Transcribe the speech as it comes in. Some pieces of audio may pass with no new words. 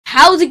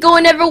How's it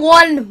going,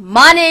 everyone?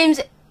 My name's...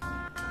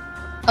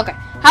 Okay.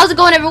 How's it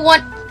going,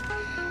 everyone?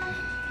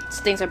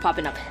 Things are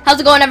popping up.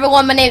 How's it going,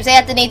 everyone? My name's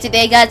Anthony.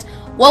 Today, guys,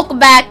 welcome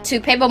back to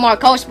Paper Mario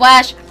Color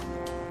Splash.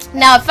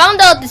 Now, I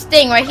found out this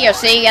thing right here.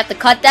 See, you have to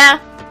cut that.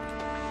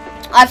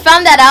 I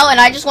found that out, and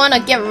I just want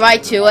to get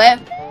right to it.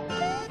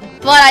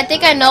 But I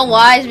think I know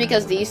why. It's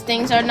because these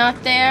things are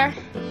not there.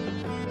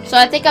 So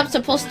I think I'm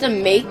supposed to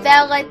make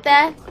that like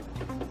that.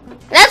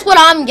 That's what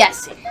I'm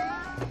guessing.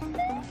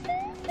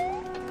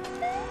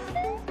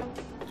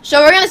 So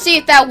we're gonna see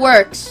if that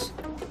works.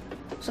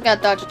 So I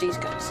gotta dodge these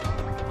guys.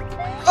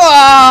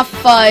 Oh,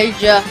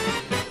 fudge.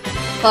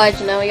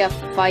 Fudge, now we got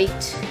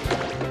fight.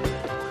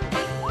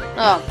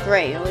 Oh,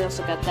 great. We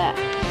also got that.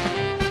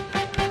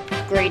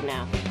 Great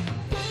now.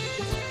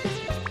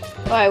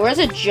 Alright, where's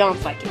a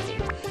jump I can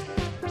do?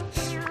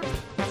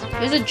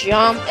 There's a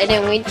jump, and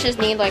then we just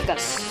need like a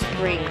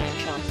spring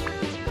jump.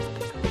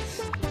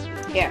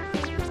 Here.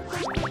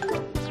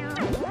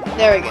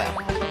 There we go.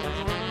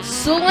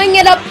 Swing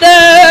it up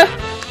there!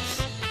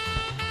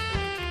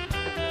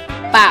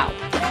 Bow.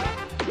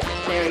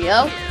 There we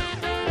go.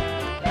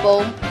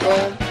 Boom,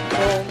 boom,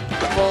 boom,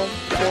 boom, boom,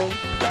 boom,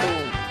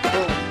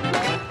 boom.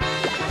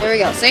 There we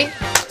go, see?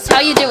 That's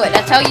how you do it.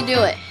 That's how you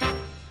do it.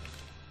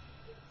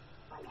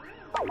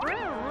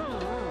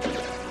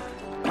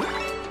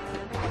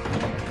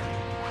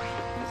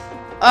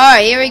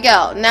 Alright, here we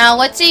go. Now,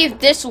 let's see if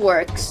this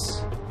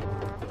works.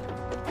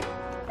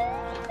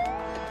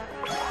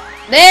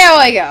 There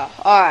we go.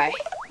 Alright.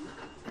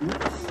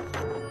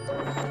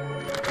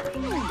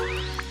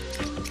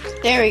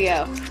 There we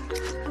go.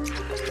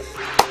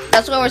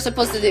 That's what we're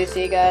supposed to do.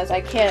 See, guys?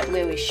 I can't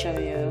really show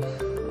you,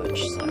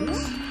 which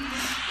sucks.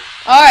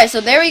 Alright,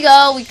 so there we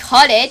go. We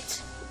cut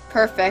it.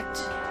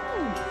 Perfect.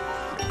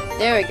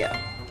 There we go.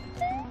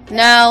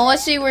 Now,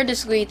 let's see where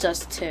this leads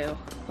us to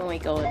when we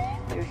go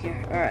through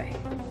here. Alright.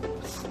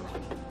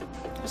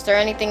 Is there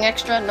anything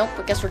extra? Nope,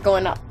 I guess we're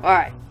going up.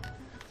 Alright.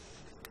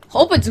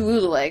 Hope it's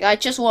Woodleg. I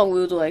just want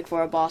Woodleg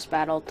for a boss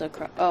battle to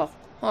oh,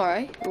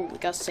 alright. Ooh, we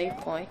got a save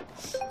point.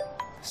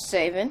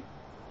 Saving.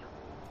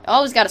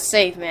 Always gotta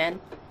save,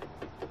 man.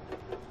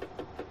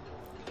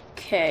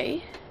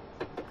 Okay.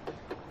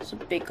 It's a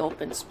big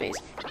open space.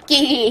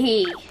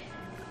 Gee.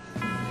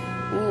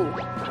 Ooh.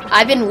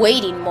 I've been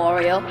waiting,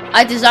 Mario.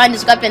 I designed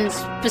this weapon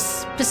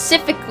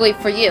specifically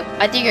for you.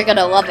 I think you're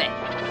gonna love it.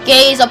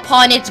 Gaze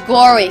upon its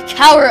glory.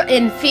 Cower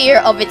in fear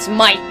of its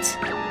might.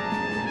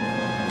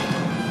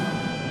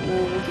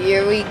 Ooh,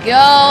 here we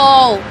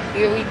go.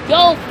 Here we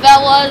go,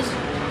 fellas.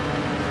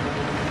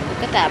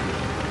 Look at that.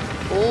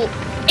 Ooh.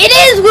 It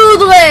is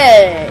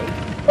Woodleg!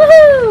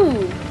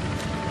 Woohoo!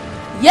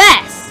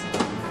 Yes!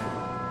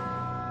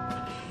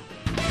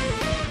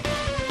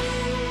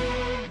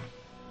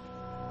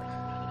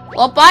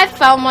 Well, I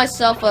found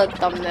myself a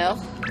thumbnail.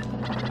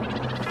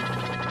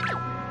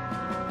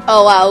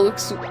 Oh wow,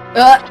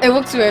 it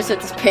looks weird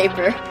since it's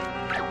paper.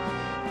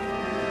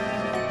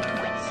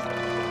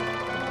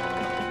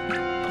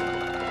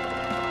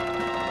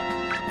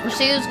 We'll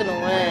see who's gonna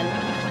win.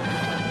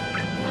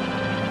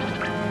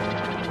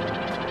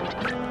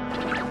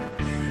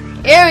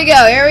 Here we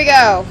go, here we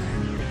go.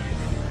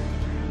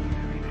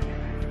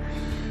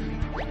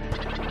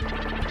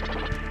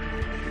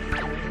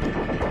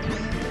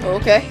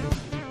 Okay.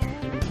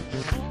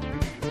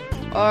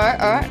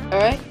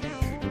 Alright.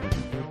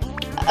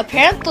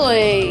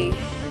 Apparently...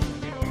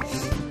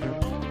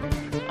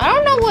 I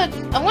don't know what...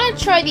 I want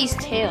to try these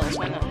tails,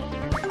 why not?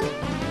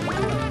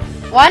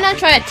 Why not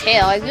try a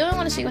tail? I really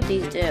want to see what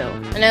these do.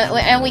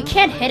 And we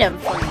can't hit them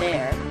from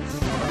there.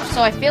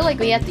 So I feel like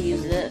we have to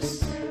use this.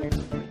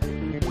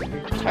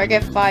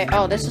 Target fire.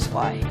 Oh, this is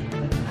why.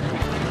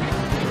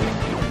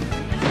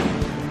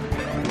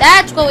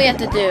 That's what we have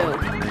to do.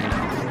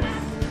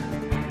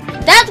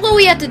 That's what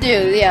we have to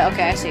do. Yeah,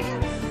 okay, I see.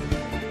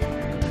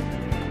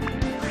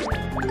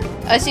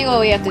 I see what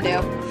we have to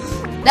do.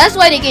 That's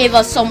why they gave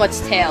us so much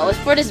tail. It's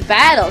for this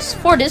battle. It's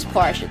for this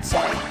part, I should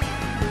say.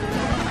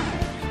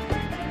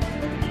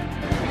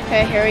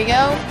 Okay, here we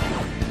go.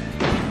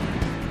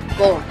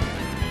 Boom.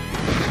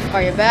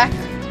 Are you back?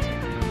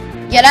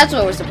 Yeah, that's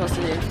what we're supposed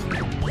to do.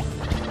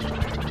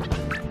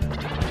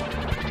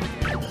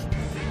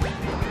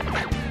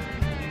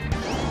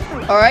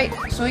 Alright,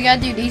 so we gotta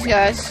do these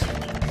guys.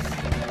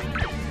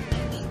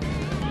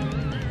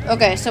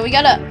 Okay, so we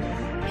gotta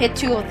hit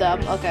 2 of them.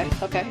 Okay.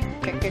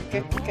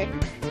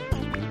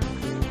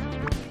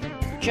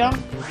 Jump,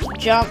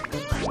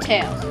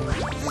 tail.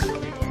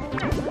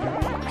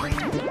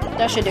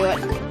 That should do it.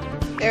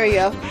 There we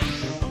go.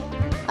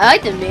 I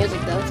like the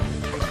music though.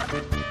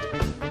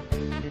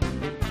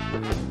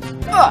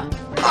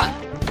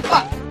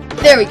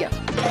 There we go.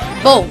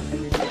 Boom.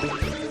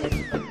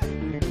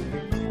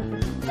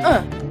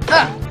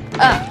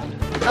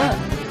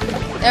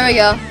 There we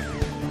go.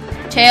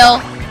 Tail,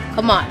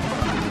 come on.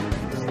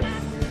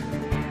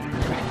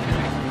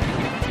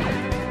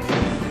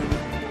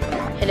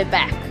 Hit it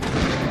back.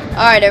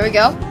 Alright, there we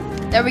go.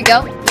 There we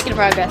go. Making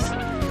progress.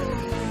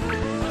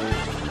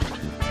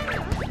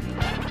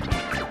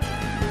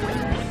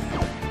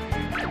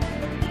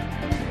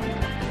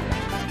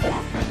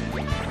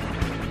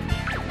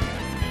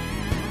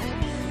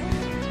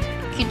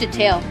 the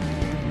tail.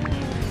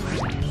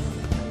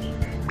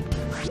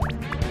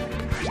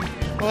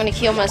 I'm gonna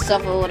heal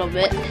myself a little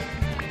bit.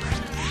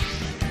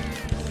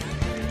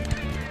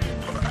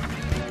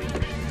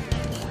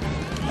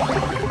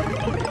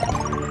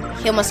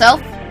 Heal myself.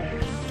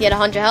 Get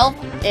 100 health.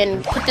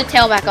 And put the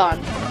tail back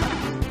on.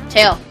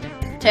 Tail.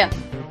 Tail.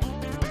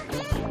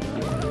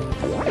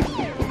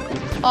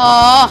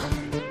 Oh.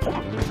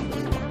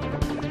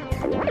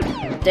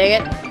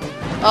 Dang it.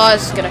 Oh,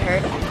 this is gonna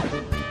hurt.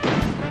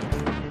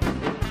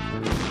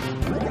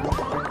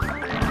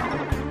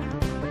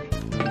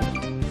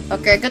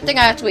 Okay, good thing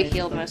I actually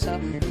healed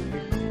myself.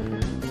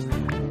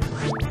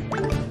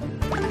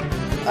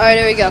 Alright,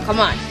 there we go. Come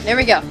on. There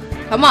we go.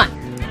 Come on.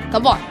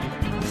 Come on.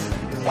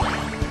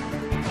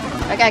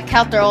 I gotta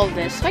counter all of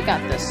this. I got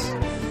this.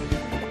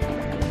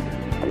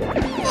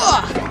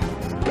 Ugh.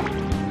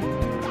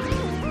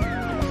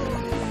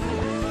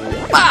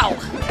 Wow.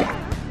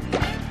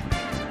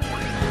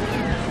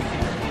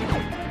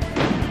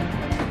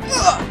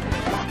 Ugh.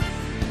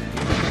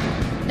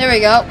 There we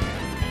go.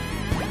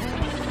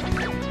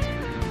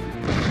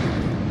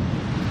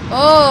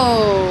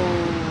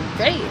 Oh,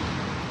 great.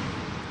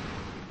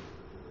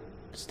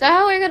 Is that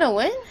how we're gonna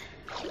win?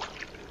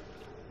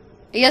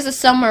 He has a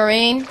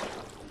submarine.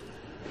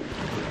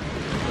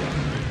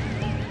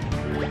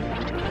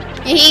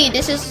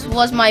 This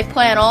was my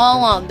plan all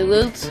along. The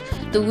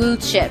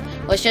loot ship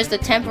was just a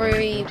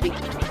temporary.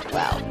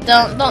 Wow!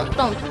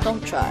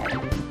 Don't try.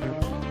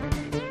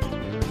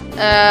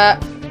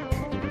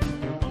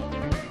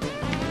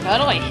 How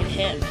do I hit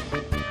him?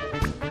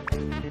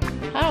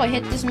 How do I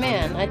hit this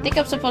man? I think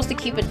I'm supposed to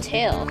keep a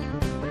tail.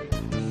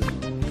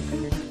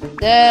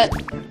 The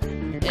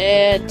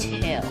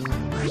tail.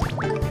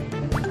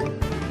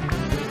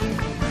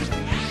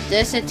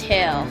 This a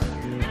tail.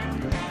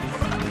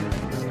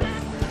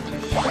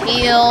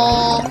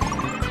 Heal.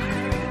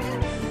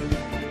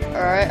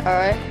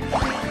 Alright.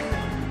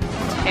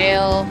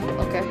 Tail.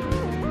 Okay.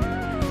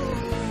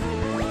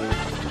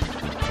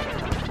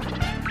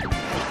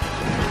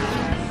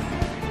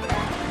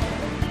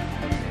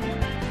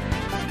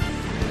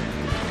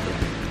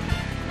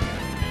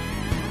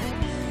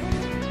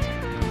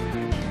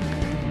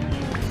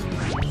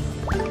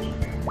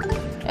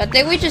 I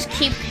think we just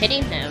keep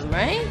hitting him,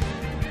 right?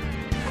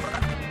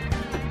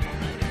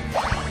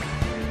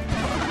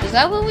 Is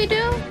that what we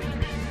do?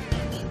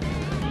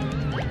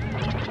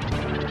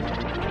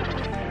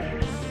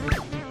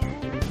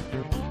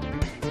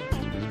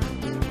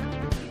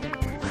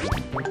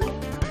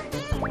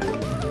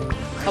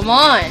 Come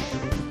on.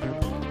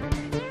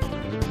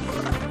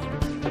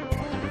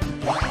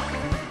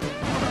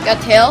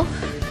 Got tail?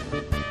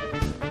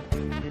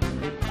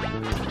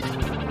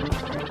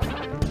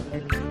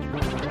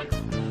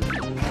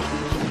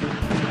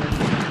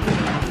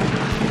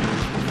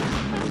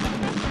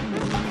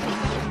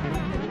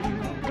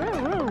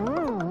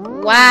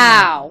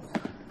 Wow.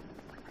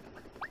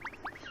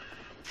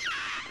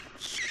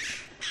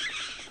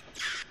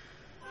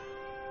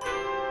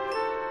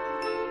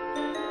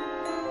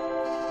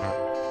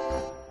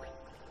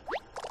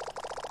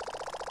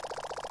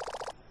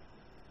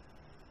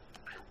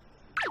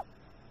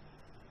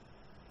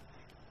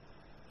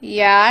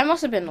 Yeah, I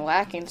must have been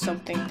lacking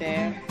something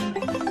there.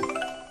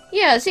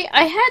 Yeah, see,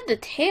 I had the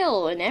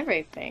tail and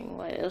everything.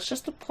 It was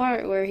just the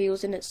part where he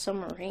was in his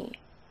submarine.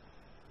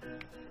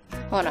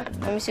 Hold on,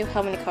 let me see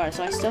how many cards.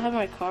 Do I still have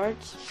my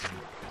cards?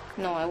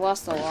 No, I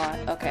lost a lot.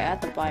 Okay, I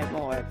have to buy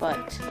more,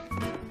 but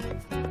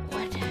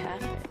what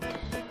happened?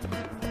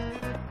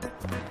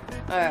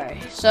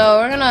 Alright, so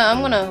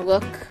I'm gonna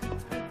look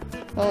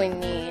what we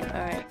need.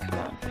 Alright, come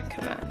on.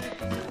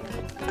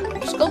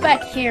 Let's go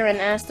back here and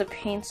ask the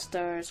paint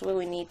stars what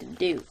we need to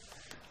do.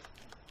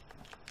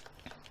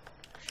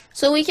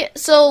 So we got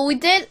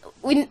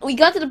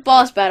to the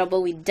boss battle,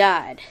 but we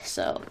died,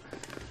 so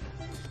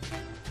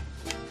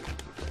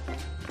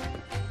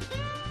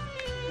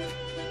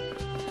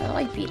how do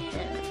I beat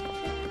him?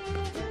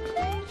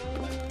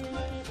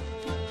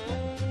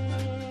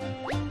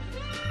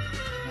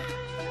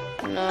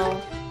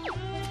 No.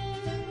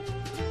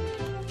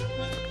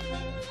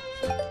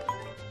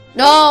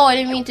 No, I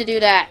didn't mean to do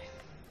that.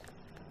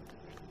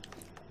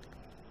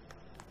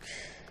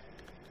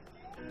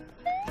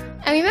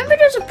 I remember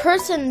there's a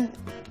person.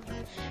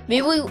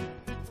 Maybe we.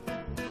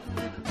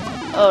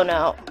 Oh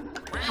no.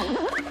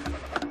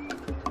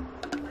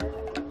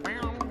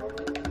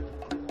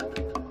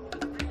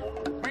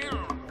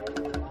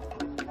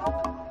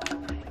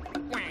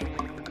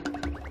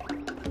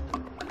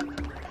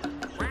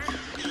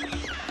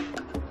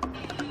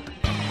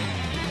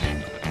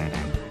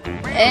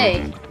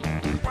 Hey.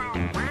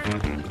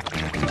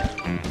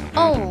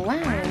 Oh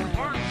wow.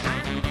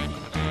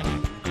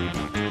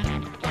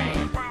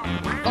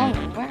 Oh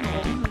wow.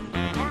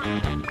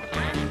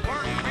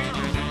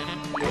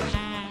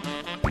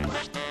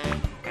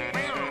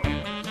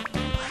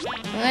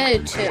 I'm gonna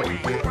do 2.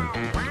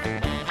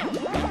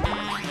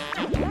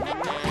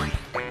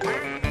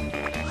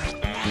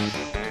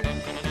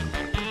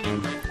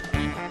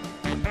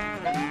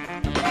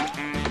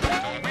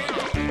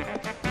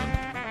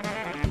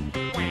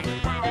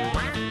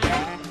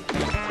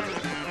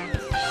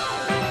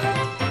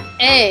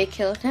 Hey,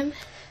 killed him.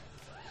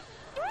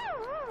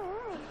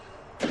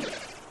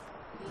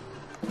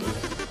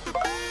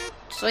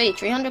 Sweet,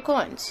 300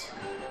 coins.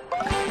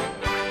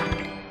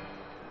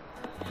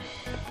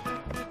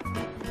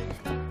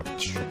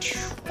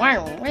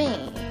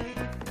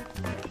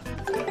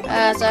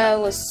 As I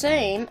was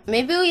saying,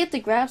 maybe we have to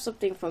grab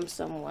something from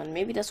someone.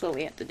 Maybe that's what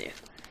we have to do.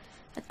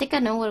 I think I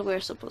know what we're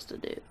supposed to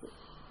do.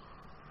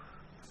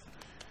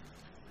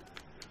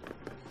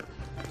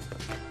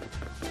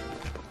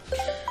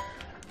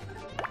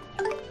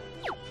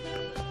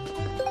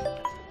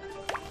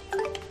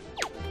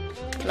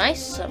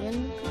 Nice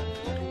summon.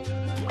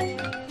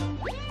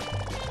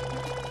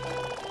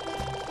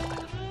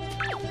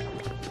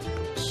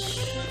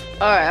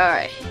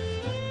 Alright.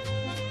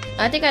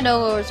 I think I know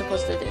what we're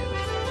supposed to do.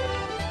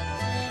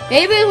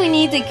 Maybe we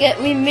need to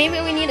maybe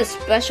we need a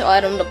special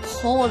item to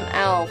pull him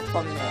out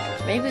from there.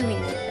 Maybe we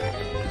need that.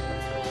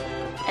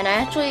 And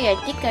actually, I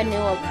think I knew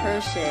a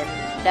person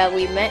that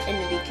we met in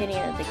the beginning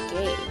of the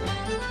game.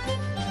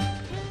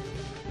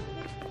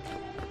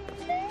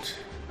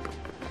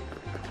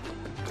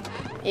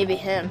 Maybe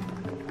him.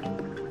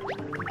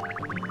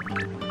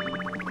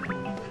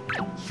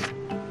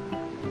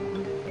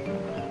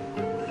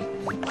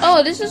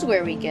 Oh, this is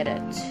where we get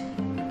it.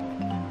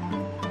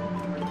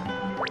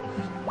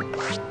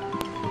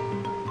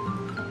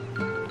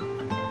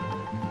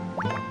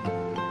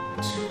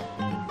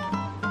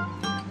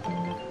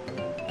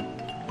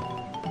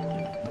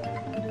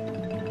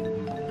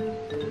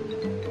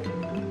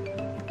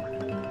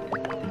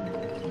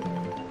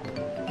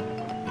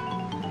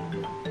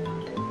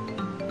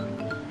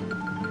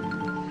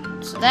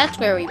 So that's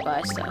where we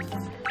buy stuff.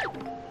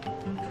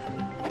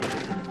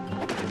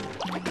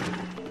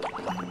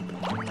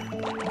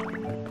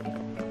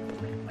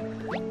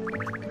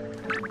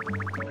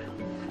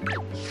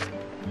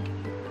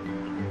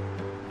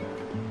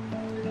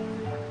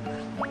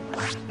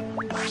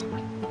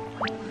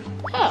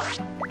 Huh.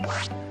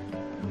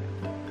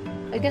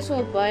 I guess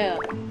we'll buy a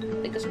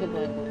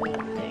balloon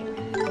thing.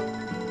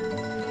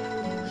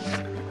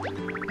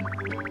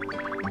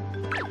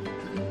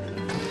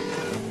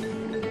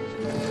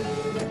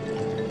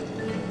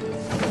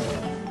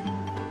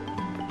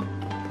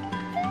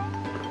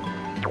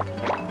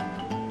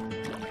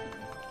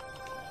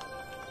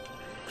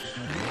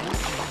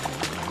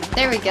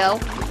 There we go.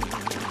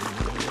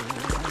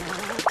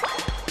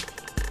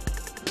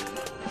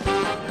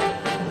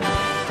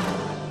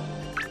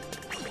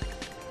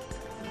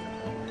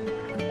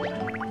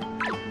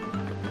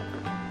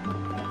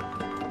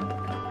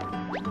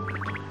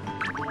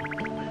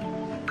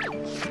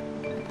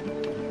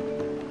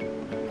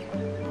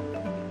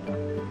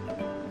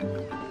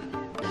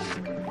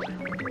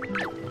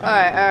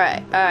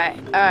 Alright.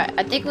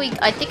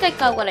 I think I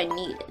got what I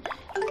needed.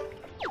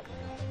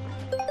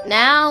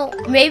 Now,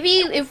 maybe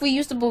if we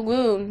use the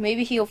balloon,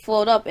 maybe he'll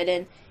float up and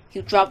then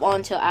he'll drop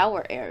onto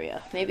our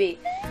area. Maybe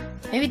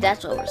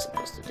that's what we're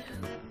supposed to do.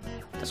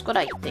 That's what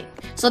I think.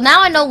 So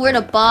now I know where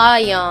to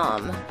buy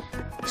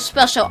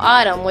special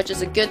item, which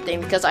is a good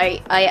thing because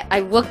I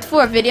looked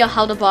for a video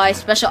how to buy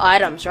special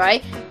items,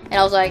 right? And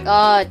I was like,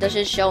 oh, it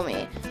doesn't show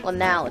me. Well,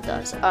 now it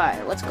does.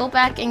 Alright, let's go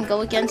back and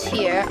go against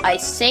here. I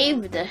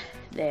saved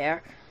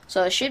there,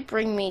 so it should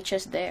bring me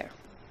just there.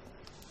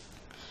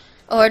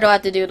 Or do I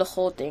have to do the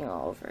whole thing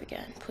all over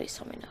again? Please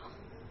tell me no.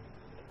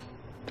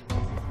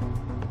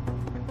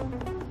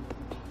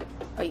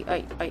 Are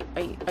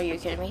you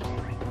kidding me?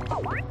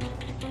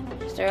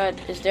 Is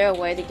there a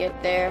way to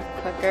get there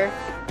quicker?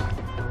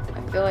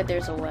 I feel like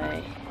there's a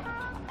way.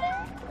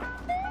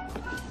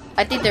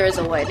 I think there is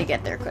a way to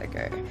get there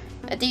quicker.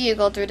 I think you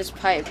go through this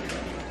pipe.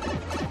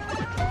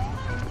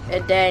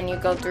 And then you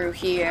go through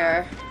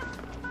here.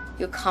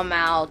 You come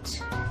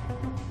out.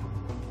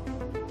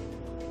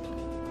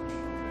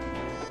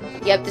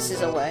 Yep, this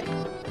is a way.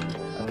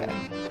 Okay.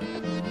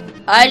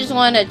 I just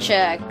wanted to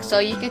check. So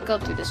you could go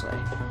through this way.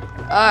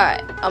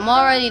 Alright, I'm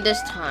all ready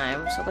this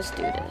time. So let's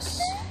do this.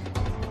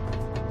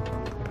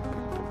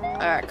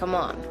 Alright, come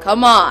on.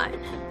 Come on!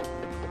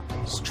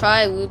 Let's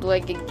try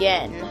Ludwig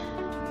again.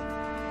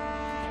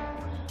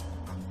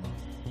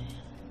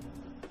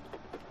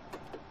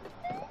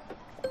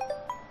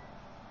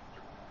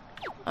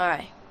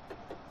 Alright.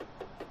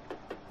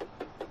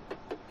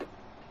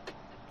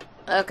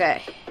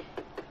 Okay.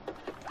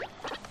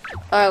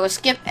 Alright, let's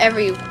skip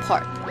every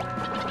part.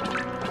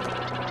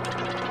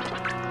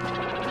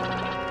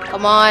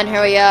 Come on,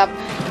 hurry up.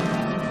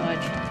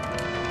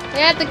 We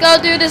have to go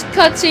through this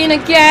cutscene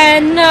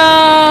again.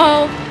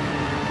 No!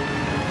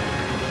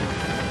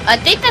 I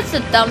think that's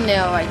the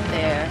thumbnail right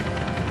there.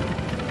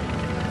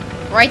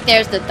 Right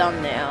there's the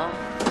thumbnail.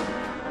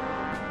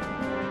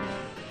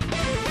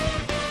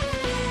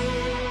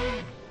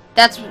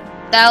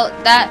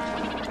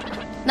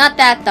 Not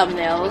that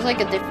thumbnail. It was like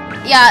a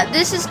different. Yeah,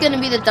 this is gonna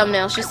be the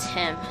thumbnail. It's just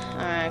him.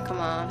 Alright, come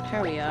on.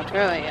 Hurry up.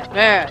 Hurry up.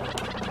 Hurry.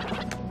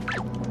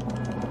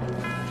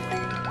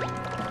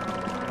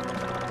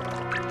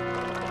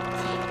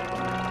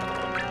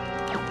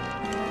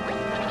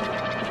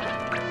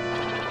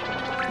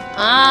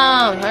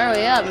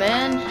 Hurry up,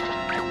 man.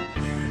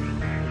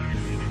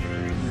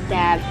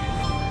 have.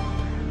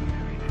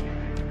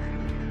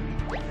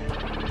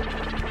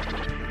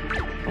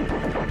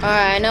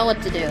 Alright, I know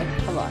what to do.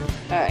 Come on.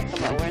 Alright,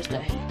 come on. Where's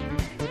the...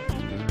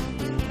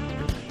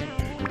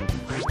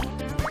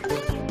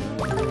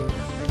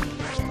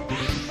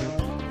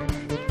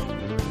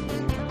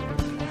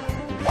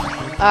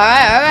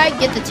 Alright,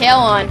 get the tail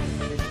on.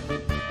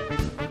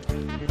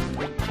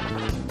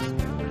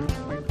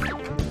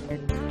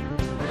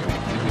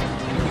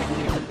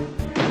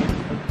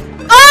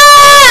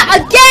 Ah!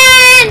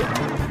 Again!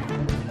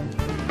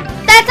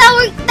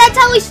 That's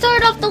how we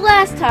started off the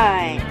last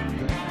time.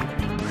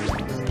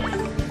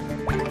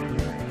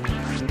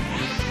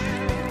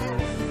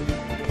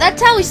 That's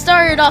how we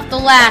started off the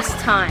last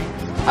time.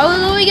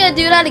 Are we gonna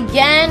do that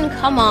again?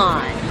 Come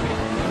on.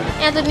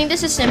 Anthony,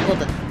 this is simple.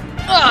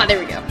 Oh, there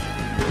we go.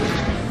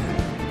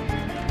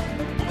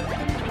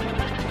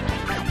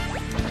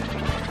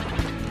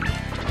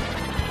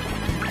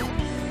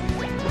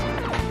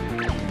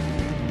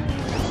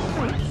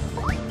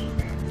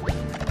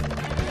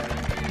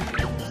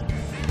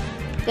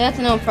 That's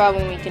no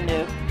problem we can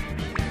do.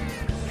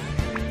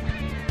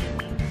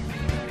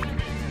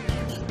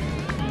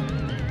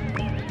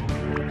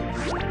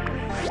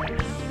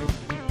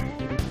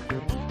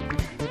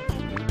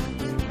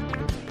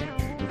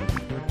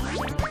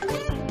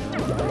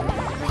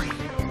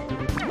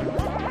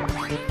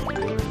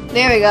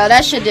 There we go,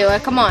 that should do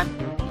it. Come on.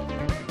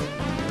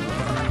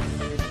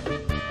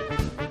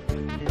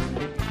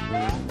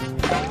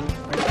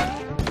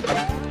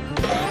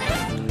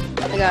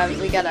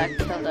 We gotta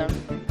kill them.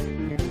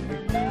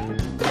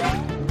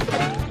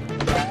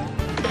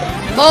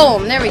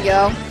 Boom! There we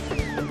go.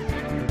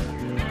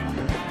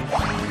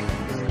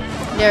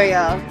 There we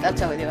go. That's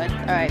how we do it.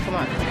 Alright, come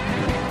on.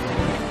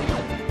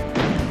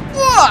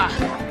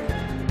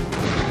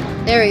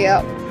 There we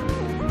go.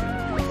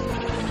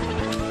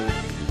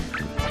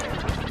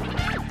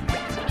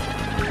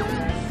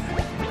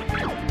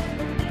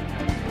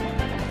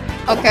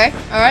 Okay,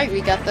 alright,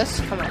 we got this.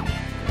 Come on.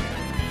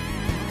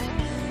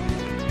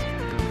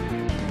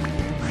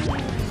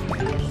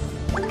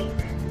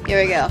 Here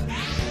we go.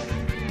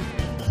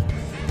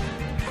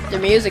 The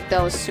music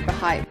though is super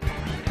hype.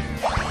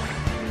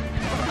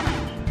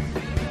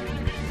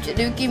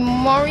 Jaduki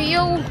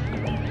Mario.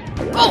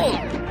 Boom!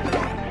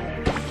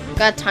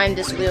 Gotta time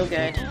this real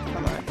good.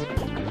 Come on.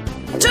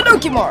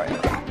 Jaduki Mario.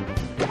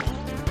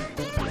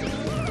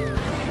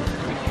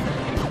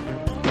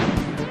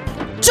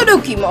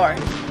 Jaduki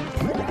Mario.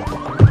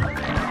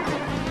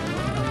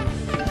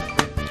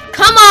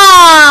 Come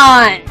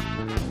on!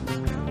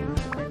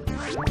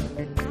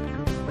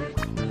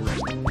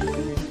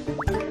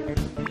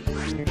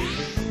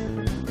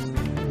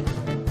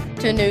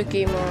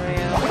 Tanuki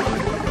Mario.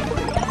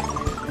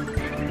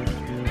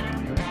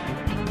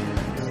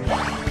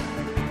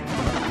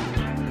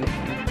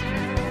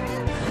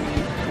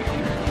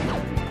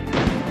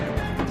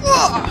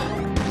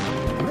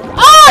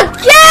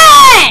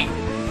 Again!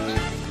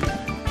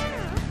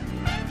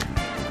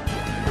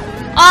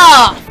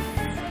 Oh!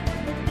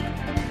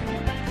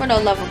 For the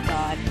love of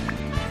God.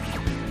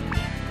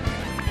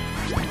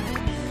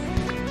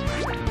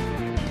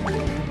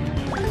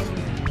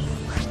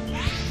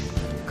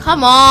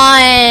 Come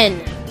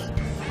on!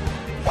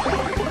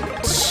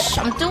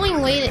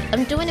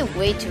 I'm doing it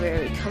way too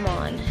early. Come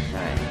on.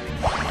 Alright.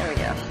 There we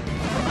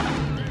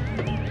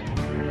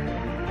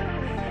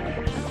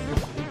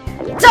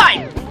go.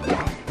 Time!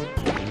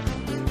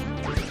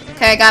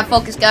 Okay, I gotta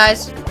focus,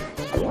 guys.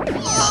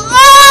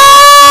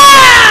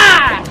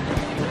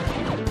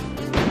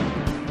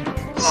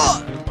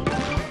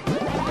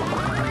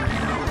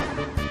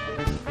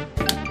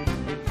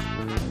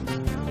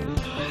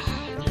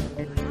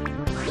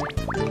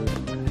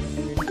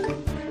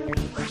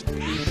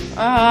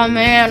 Oh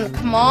man,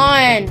 come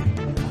on.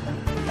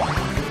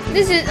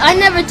 I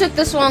never took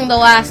this long the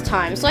last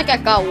time. It's like I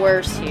got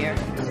worse here.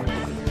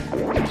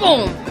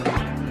 Boom.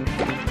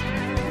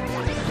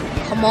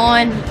 Come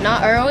on,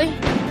 not early.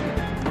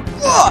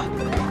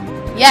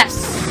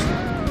 Yes.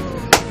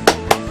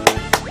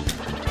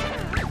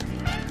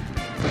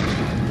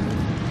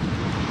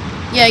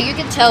 Yeah, you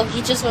can tell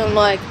he just went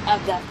like,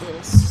 I've got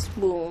this.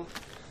 Boom.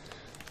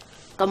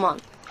 Come on.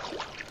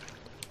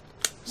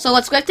 So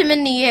let's lift him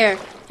in the air,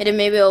 and then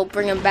maybe it'll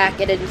bring him back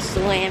and then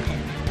slam him.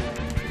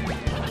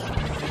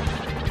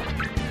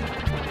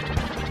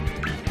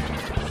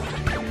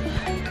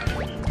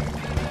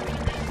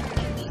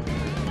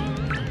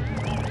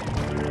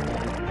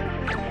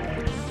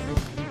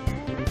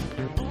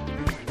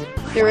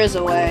 There is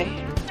a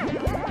way.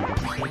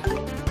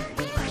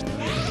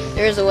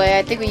 There is a way.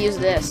 I think we use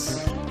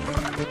this.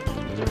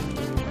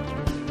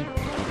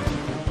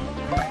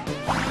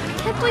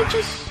 Can't we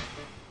just...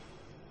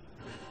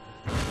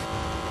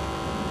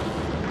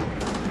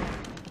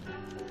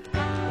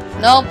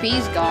 Nope,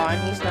 he's gone.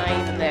 He's not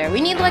even there.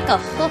 We need like a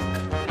hook.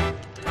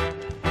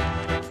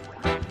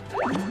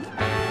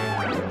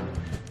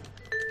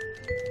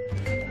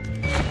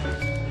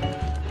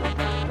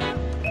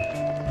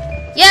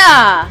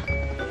 Yeah!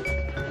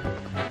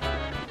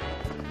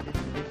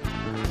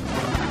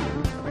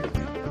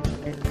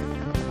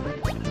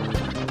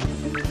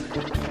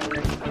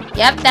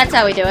 Yep, that's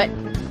how we do it.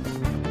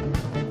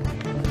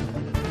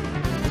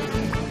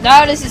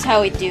 Now this is how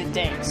we do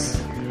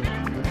things.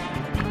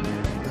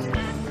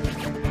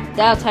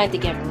 Now time to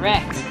get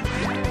wrecked.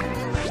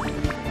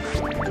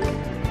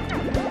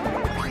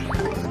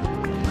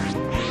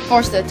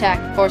 Force the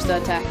attack, force the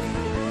attack.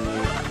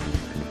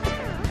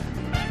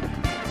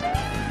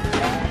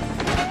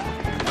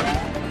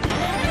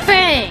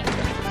 Bang!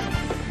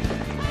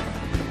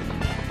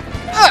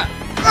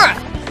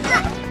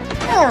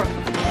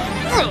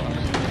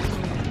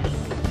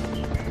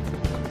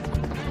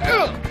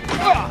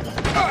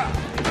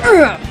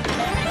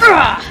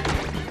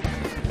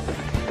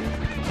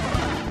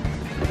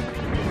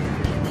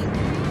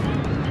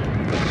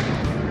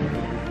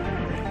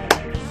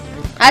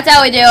 That's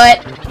how we do it.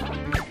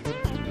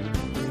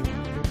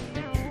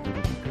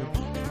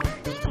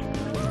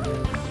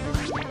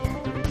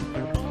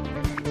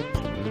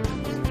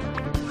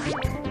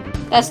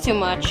 That's too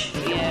much.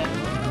 Yeah.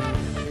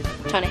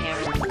 Ton of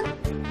hammer.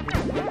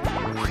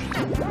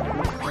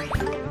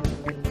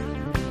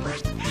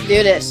 Let's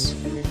do this.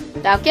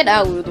 Now get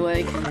out,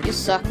 Ludwig. You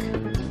suck.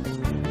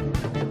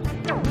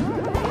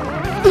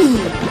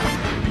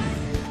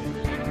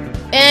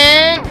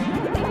 And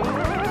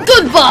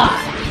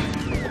goodbye.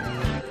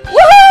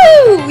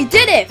 Woohoo! We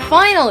did it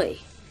finally.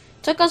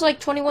 Took us like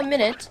 21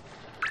 minutes.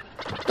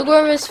 The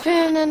worm is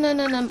fair.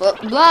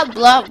 Blah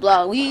blah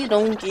blah. We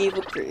don't give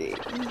a crap.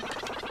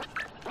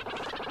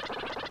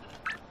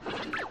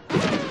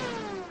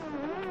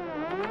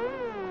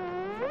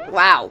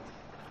 Wow.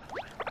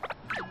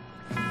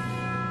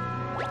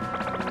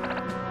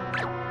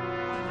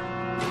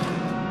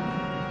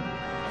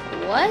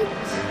 What?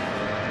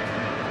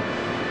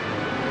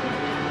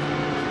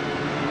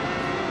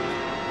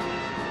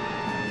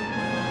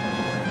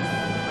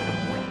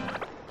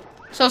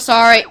 So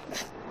sorry.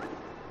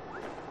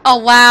 Oh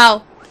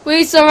wow.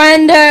 We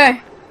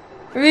surrender.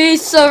 We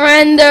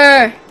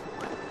surrender.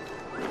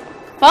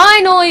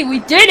 Finally, we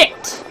did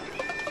it.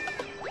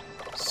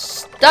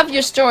 Stuff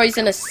your stories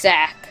in a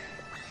sack.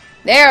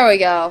 There we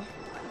go.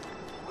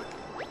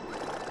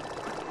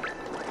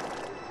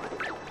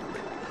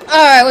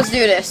 Alright, let's do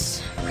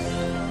this.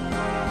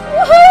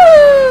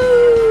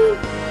 Woohoo!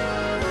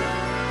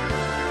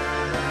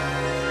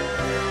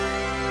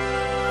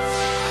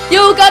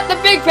 You got the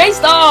big face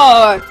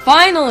star!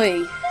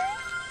 Finally!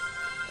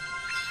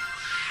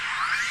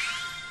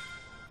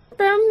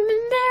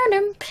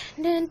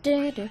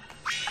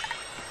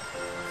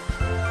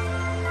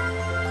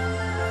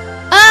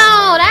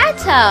 Oh,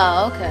 that's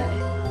how. Okay.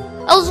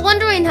 I was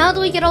wondering, how do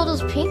we get all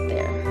those paint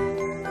there?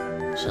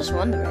 I was just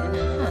wondering.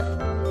 Huh.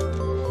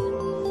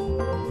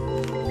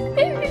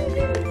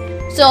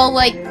 So,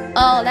 like,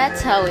 oh,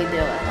 that's how we do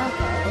it.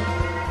 Okay.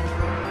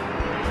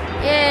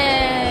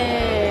 Yay!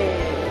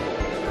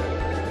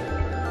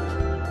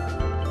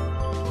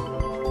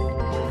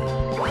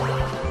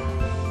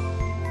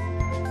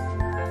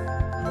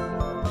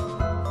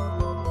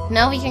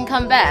 Now we can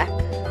come back.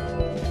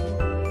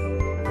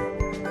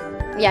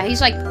 Yeah,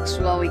 he's like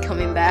slowly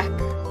coming back.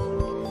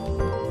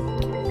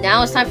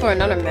 Now it's time for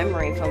another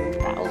memory from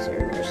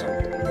Bowser or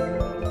something.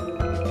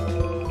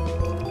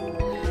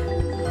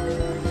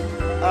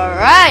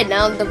 Alright,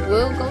 now the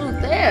blue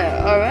goes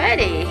there.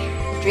 Alrighty.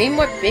 3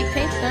 more big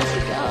paint stars to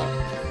go.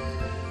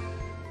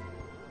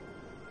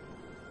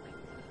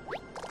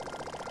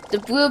 The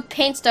blue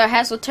paint star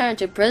has returned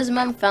to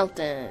Prism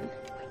Fountain.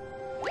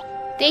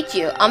 Thank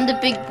you. I'm the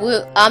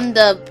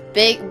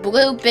big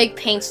blue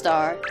paint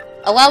star.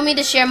 Allow me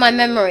to share my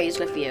memories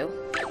with you.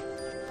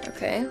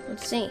 Okay,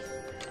 let's see.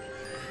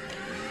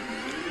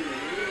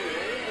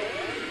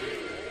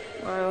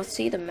 Alright, let's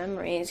see the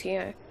memories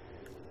here.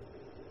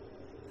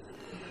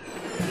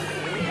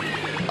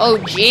 Oh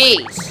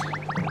jeez.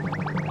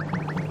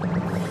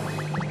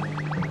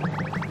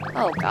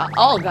 Oh god.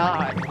 Oh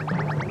god.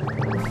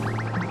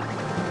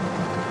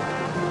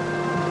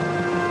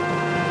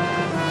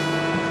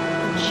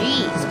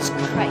 Jesus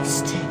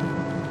Christ.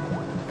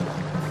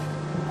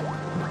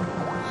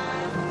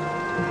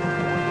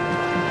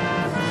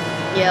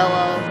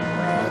 Yellow,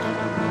 red.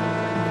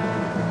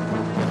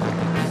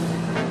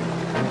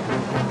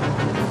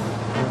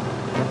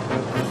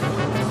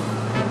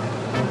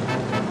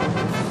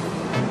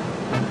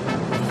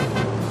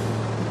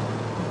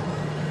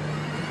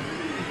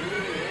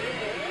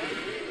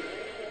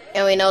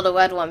 And we know the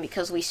red one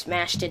because we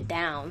smashed it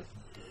down.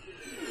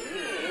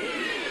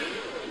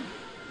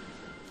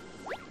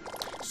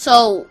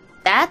 So,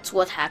 that's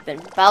what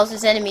happened.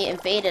 Bowser's enemy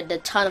invaded a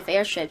ton of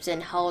airships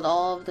and held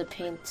all of the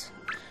paint.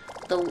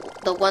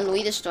 The one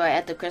we destroyed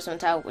at the Crystal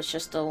Tower was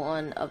just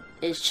one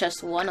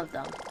of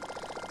them.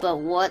 But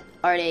what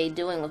are they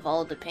doing with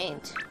all of the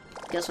paint?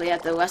 Guess we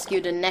have to rescue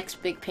the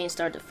next big paint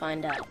star to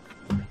find out.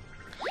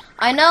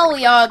 I know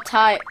we are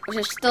tired.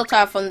 We're still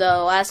tired from the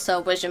last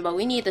celebration, but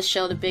we need to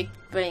show the big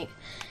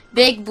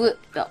blue.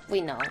 Oh,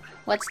 we know.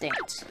 Let's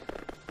dance.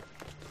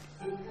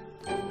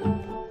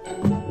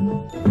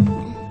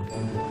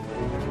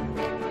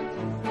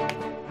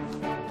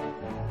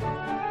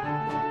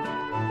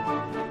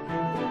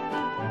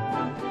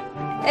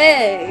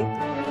 Hey!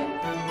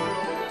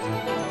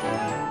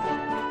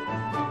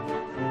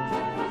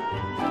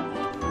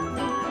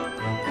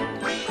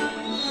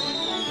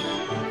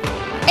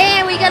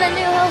 we got a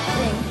new health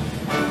thing.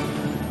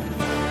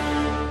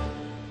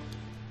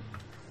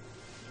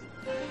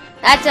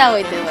 That's how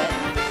we do it.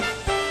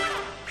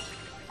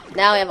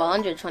 Now we have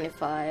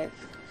 125.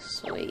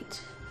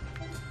 Sweet.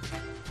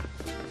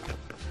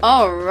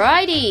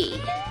 Alrighty.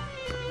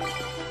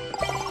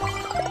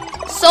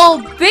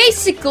 So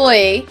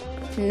basically,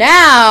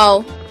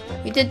 now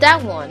we did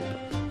that one.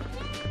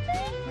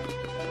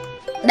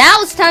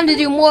 Now it's time to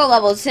do more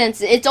levels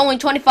since it's only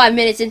 25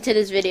 minutes into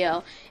this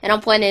video. And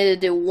I'm planning to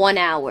do 1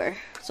 hour.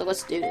 So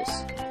let's do this.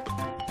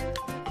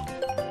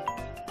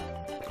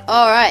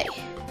 Alright.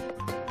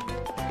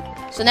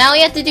 So now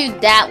we have to do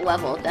that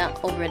level down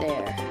over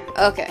there.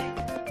 Okay.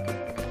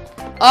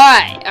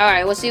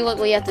 Alright, let's see what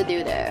we have to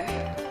do there.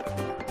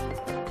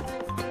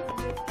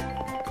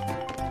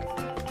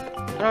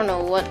 I don't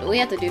know what, we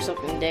have to do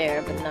something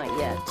there, but not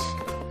yet.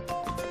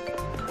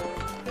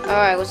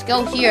 Alright, let's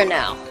go here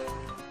now.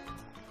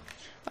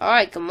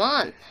 Alright, come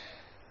on.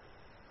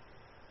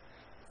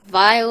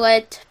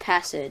 Violet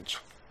Passage.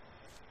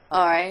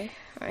 Alright,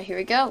 here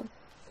we go.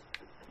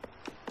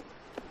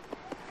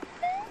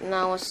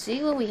 Now let's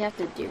see what we have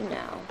to do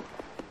now.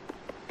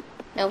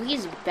 Now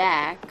he's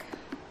back.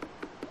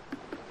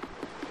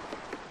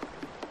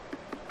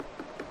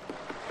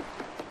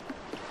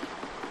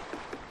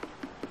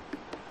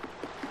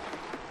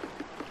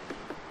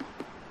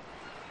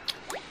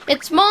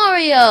 It's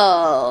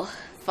Mario!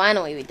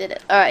 Finally, we did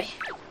it. Alright.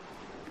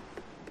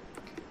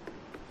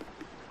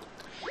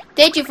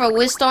 Thank you for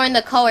restoring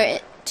the color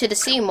to the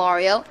sea,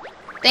 Mario.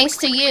 Thanks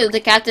to you, the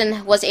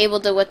captain was able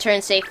to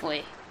return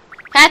safely.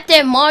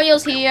 Captain,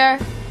 Mario's here!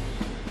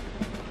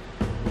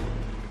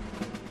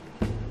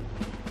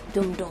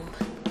 Dum dum.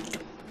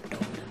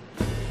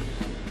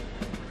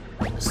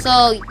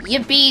 So,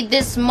 you be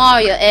this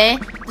Mario, eh?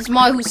 This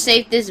Mario who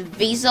saved this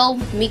Vizo,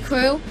 me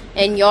crew,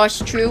 and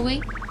yours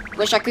truly?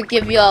 Wish I could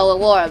give you a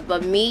reward,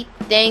 but me,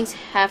 things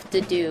have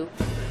to do.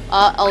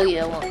 All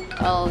you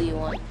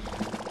want.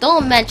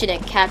 Don't mention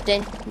it,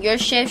 Captain. Your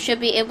ship should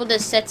be able to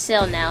set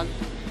sail now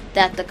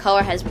that the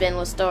color has been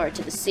restored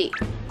to the sea.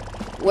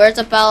 Where's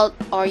about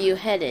are you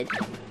headed?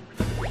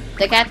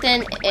 The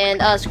captain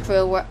and us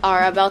crew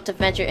are about to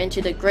venture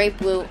into the great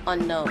blue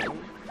unknown.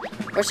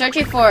 We're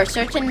searching for a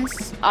certain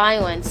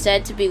island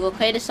said to be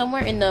located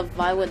somewhere in the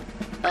Violet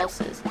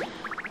Elses.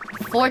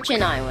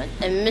 Fortune Island,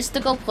 a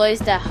mystical place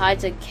that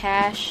hides a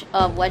cache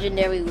of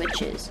legendary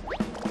witches.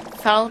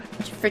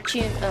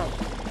 Fortune. Oh.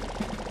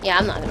 Yeah,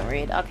 I'm not gonna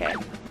read. Okay.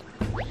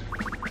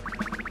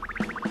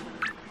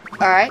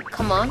 Alright,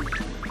 come on.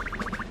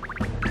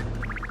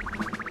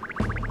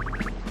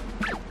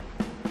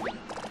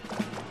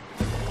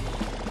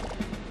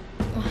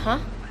 Uh-huh.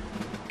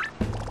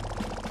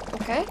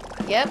 Okay,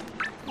 yep.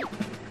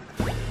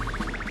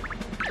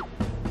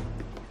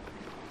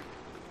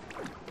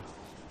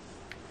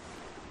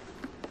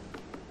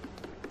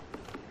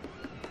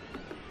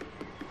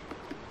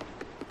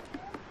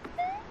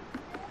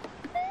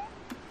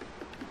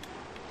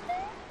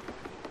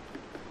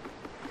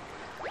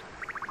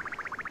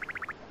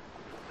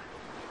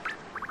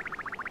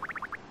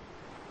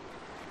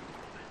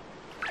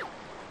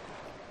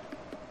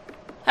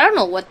 I don't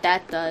know what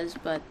that does,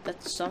 but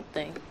that's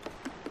something.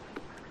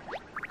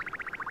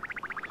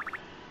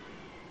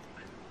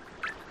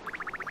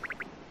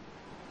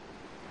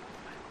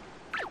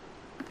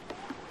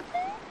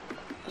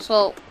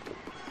 So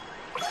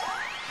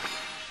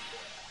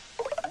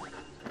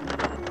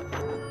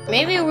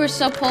maybe we're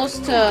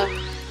supposed to.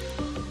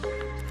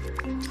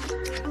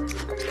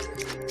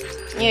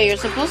 Yeah, you're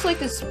supposed to like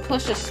this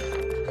push us.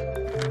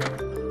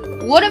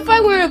 What if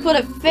I were to put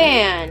a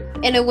fan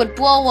and it would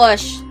blow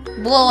us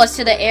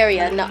to the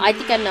area? No, I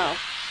think I know.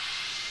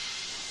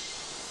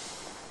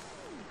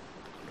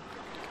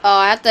 Oh,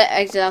 I have to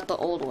exit out the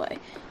old way.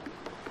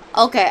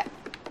 Okay.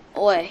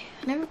 Wait,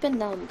 I've never been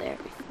down there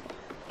before.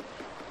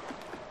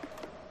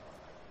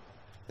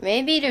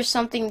 Maybe there's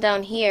something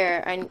down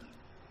here.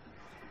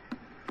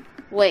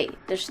 Wait,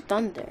 there's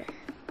thunder.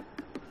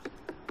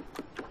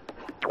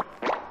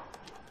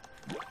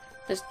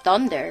 There's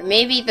thunder.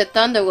 Maybe the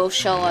thunder will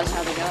show us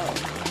how to go.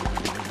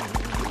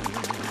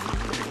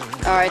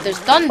 Alright, there's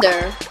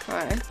thunder.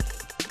 Alright.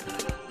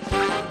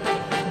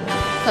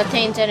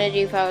 Contains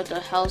energy power to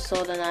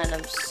household and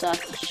items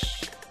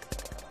such.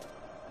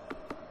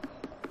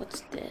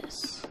 What's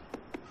this?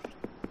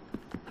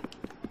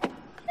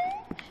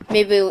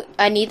 Maybe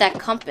I need that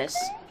compass.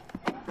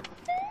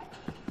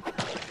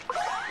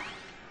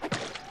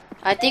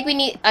 I think we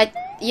need,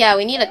 yeah,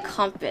 we need a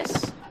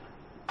compass.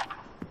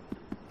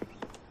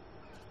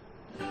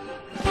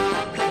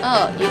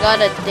 Oh, you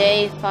got a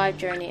day 5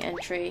 journey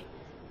entry.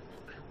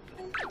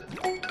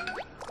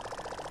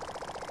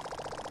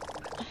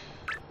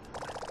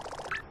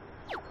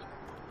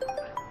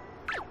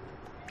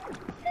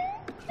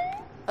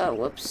 Oh,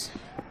 whoops.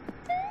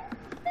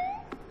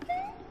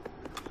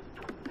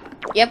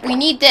 Yep, we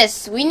need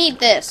this. We need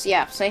this.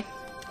 Yeah, see?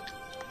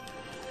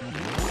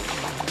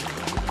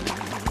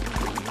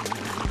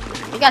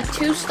 We got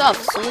 2 stuff.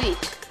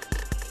 Sweet.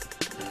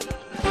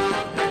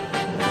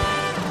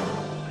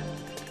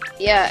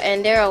 Yeah,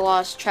 and they're a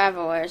lost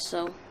traveler,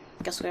 so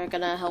I guess we're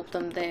gonna help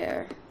them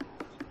there.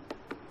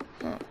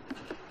 Huh.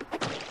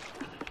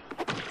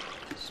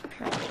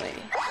 Apparently.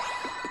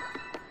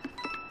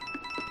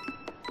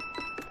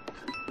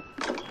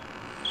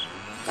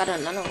 Got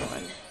another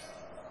one.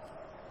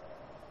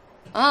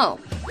 Oh.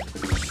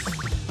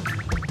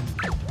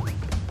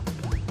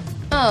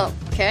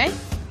 Okay.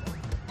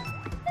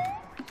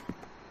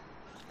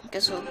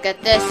 Guess we'll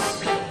get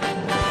this.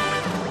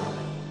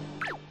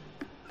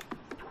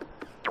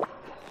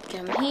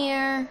 Get him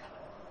here.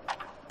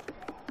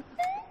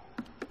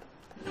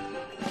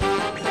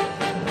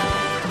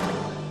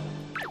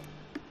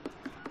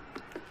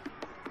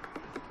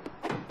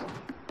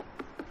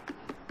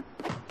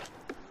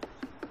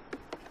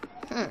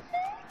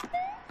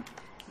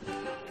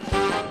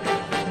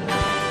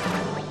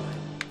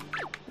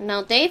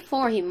 Now day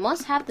 4, he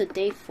must have the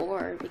day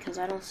 4 because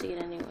I don't see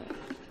it anywhere.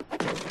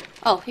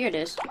 Oh, here it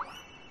is.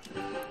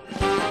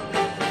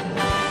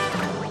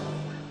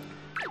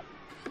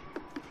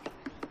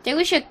 Think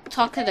we should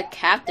talk to the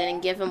captain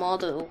and give him all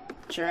the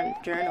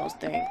journals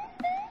thing.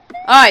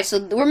 Alright, so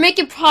we're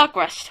making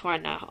progress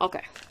right now.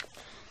 Okay.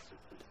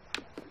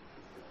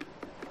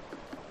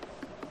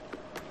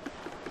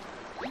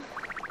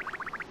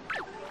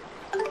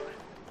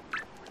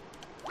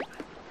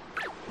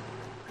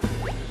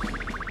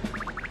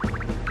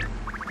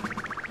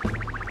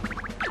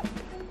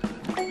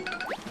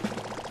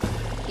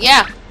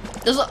 Yeah,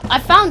 I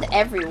found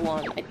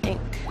everyone, I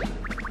think.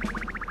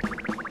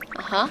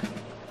 Uh-huh.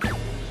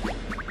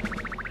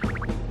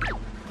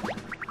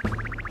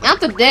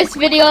 After this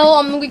video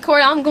I'm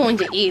recording, I'm going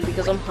to eat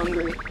because I'm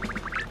hungry.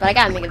 But I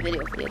gotta make a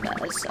video for you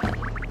guys, so.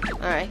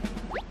 Alright.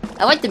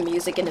 I like the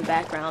music in the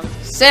background.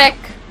 Sick!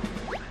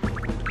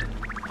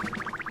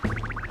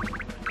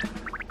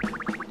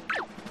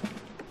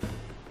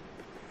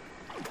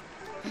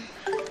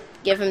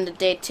 Give him the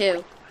day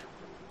 2.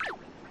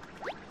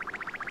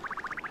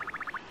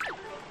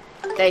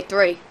 Day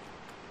 3.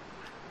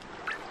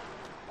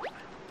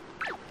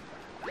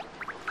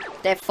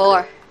 Day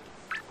 4.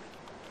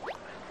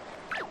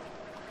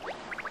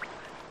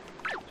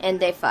 And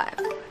day 5.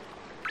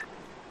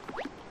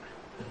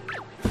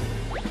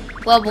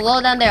 Well,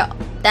 below down there,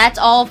 that's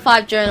all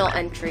 5 journal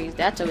entries.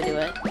 That's how we do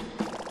it.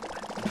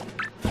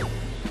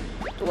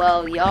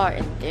 Well, you are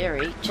in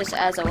theory, just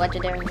as a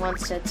legendary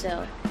once said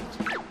so.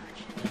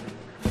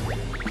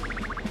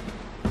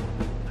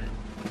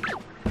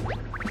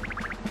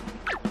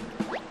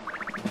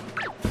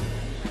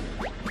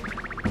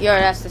 Yeah,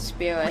 that's the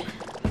spirit.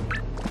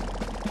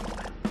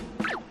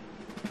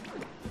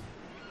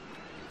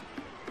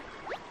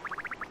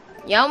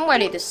 Yeah, I'm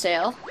ready to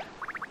sail.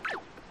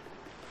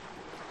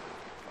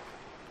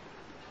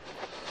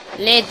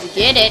 Let's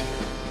get it.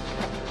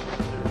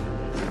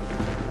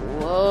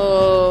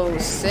 Whoa,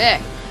 sick.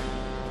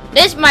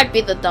 This might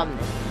be the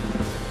thumbnail.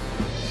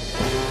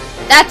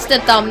 That's the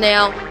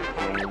thumbnail.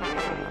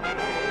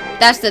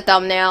 That's the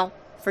thumbnail.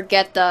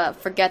 Forget the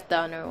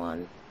other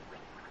one.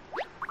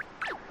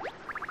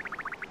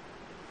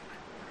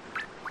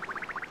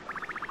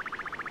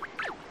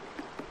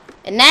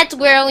 And that's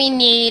where we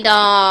need,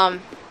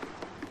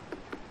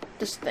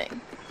 this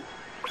thing.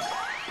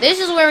 This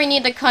is where we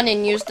need to cut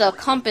and use the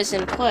compass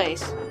in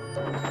place. There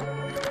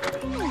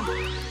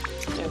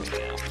we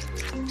go.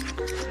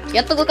 You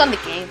have to look on the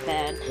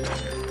gamepad.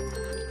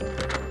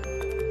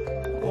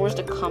 Where's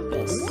the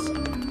compass?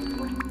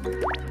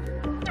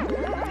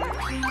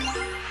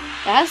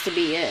 That has to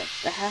be it.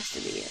 That has to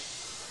be it.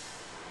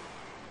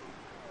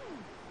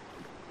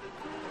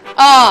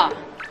 Ah!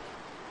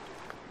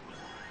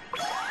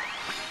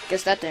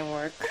 Guess that didn't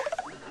work.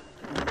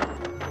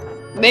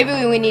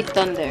 Maybe we need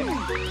thunder.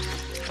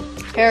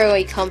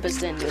 Apparently compass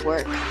didn't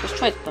work. Let's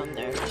try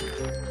thunder.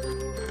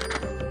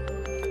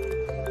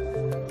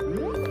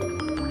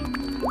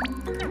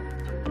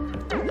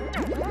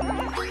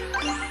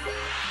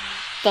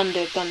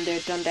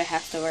 Thunder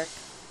has to work.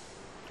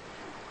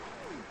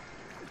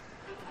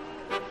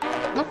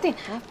 Nothing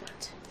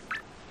happened.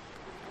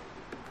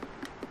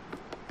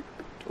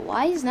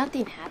 Why is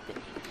nothing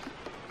happening?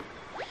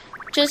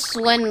 Just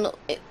when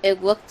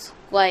it looked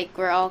like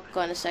we're all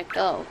gonna set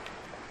go.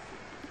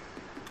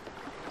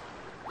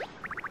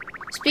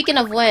 Speaking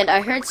of wind,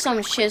 I heard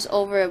some ships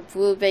over at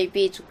Blue Bay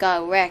Beach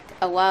got wrecked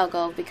a while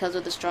ago because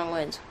of the strong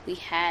winds. We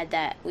had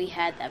that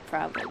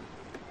problem.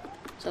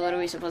 So what are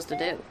we supposed to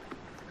do?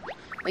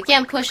 We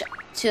can't push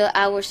till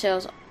our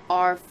sails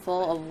are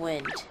full of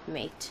wind,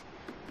 mate.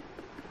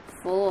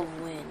 Full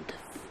of wind.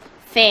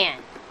 Fan.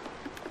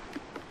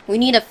 We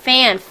need a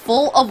fan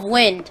full of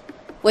wind.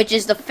 Which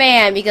is the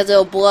fan because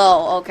it'll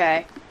blow.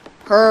 Okay.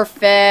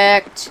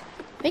 Perfect.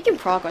 Making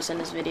progress in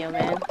this video,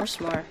 man. We're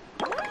smart.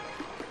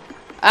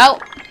 Oh.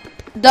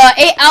 The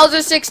 8 hours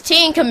of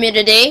 16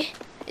 community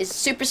is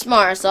super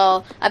smart,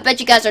 so I bet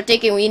you guys are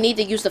thinking we need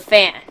to use the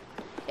fan.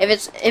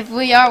 If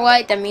we are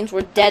right, that means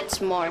we're dead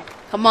smart.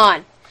 Come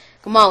on.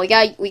 Come on, we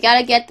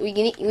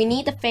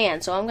need the fan,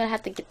 so I'm gonna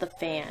have to get the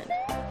fan.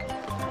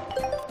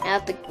 I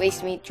have to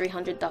waste me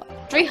 300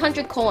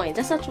 coins.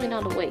 That's actually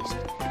not a waste.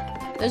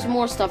 There's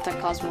more stuff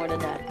that costs more than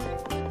that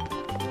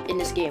in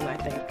this game, I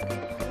think.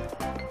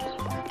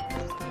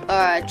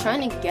 Alright,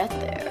 trying to get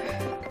there.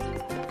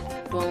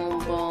 Boom,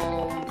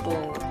 boom,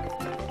 boom.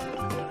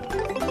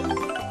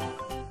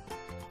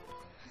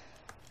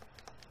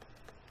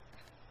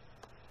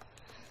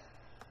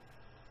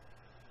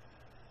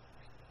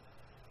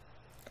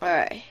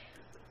 Alright.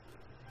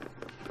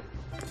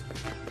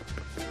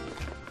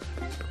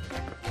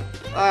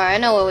 Alright, I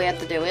know what we have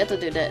to do. We have to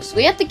do this.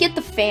 We have to get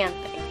the fan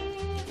thing.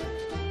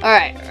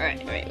 Alright,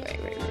 alright.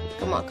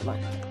 Come on, come on.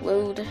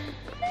 Load.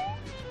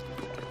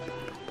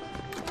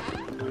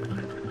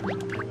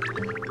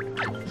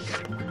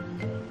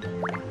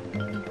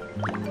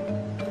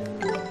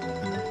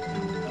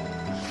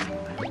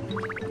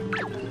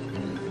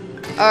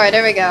 Alright,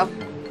 there we go.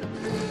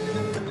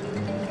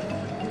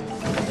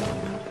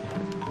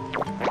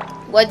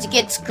 Let's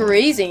get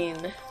squeezing.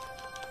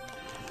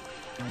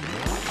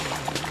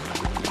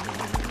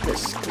 The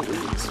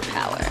squeeze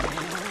power.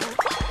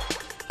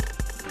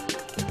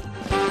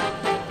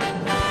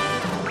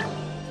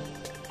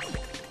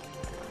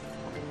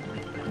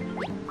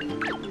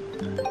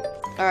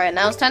 Alright,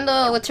 now it's time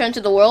to return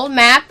to the world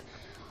map.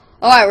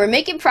 Alright, we're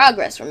making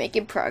progress. We're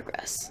making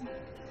progress.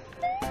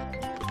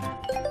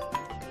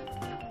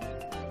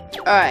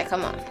 Alright,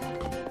 come on.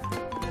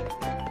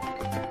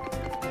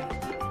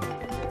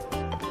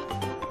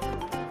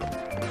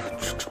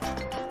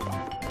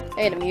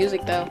 Hey, the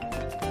music though.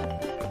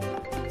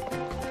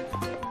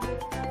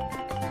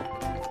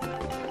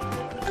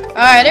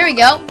 Alright, there we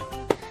go.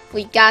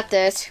 We got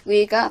this.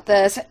 We got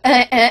this.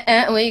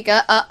 We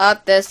got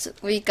this.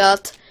 We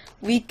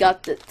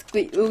got this.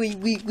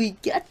 We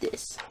got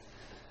this.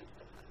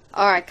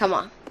 Alright, come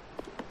on.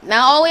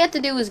 Now all we have to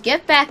do is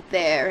get back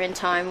there in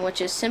time,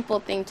 which is a simple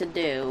thing to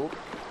do.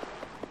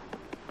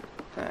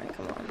 Alright,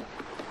 come on.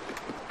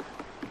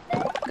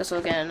 Guess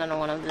we'll get another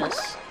one of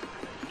this.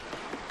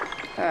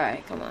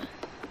 Alright, come on.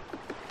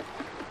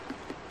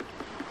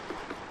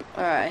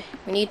 Alright,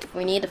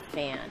 we need a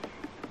fan.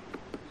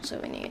 So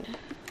we need.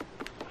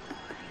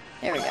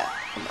 There we go.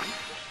 Come on.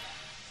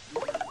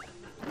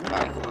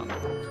 Alright, come on.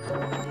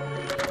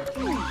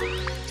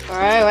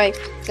 Alright,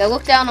 gotta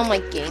look down on my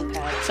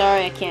gamepad.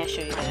 Sorry, I can't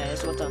show you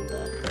guys what's on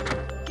the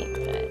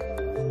gamepad.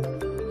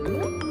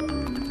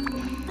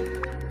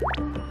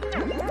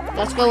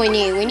 That's what we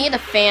need. We need a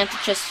fan to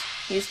just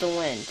use the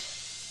wind.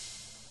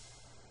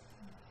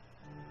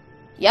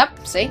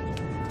 Yep, see?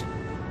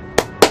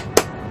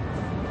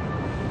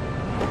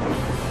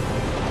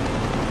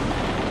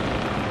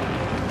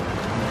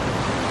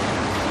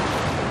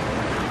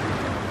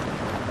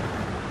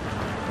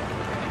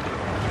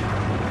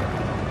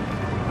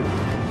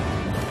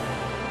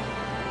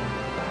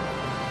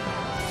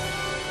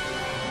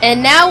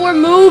 And now we're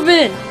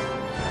moving!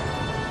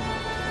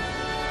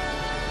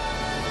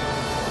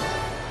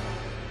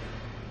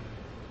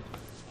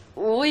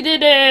 We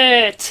did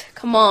it!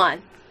 Come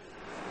on.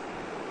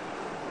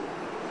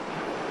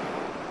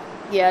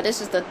 Yeah, this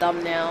is the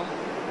thumbnail.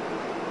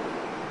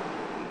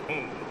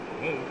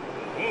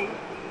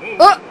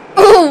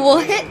 Oh,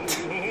 what?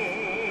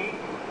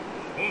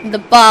 The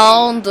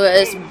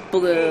boundless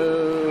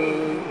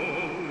blue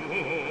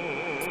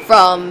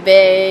from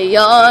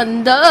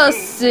beyond the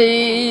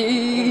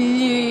sea.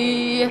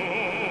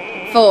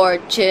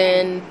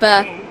 Fortune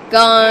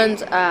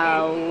beckons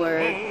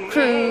our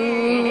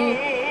crew,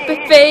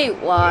 but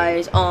fate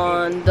lies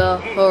on the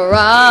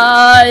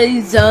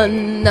horizon.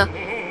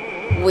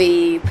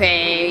 We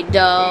paid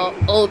the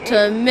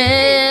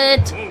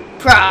ultimate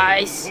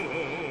price.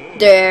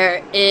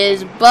 There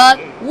is but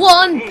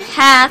one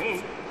path.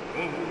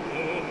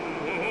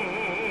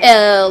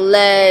 A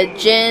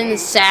legend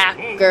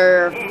sacrifice.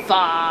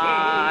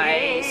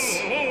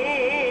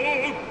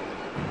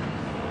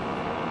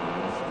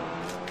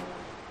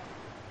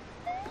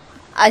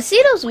 I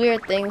see those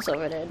weird things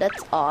over there.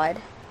 That's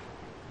odd.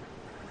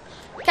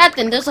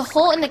 Captain, there's a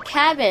hole in the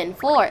cabin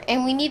floor,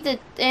 and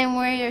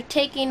we're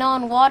taking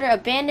on water.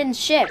 Abandoned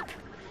ship.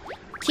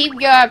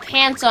 Keep your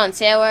pants on,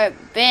 sailor.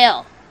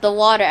 Bail the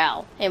water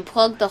out and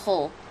plug the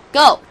hole.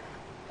 Go.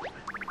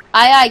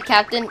 Aye, aye,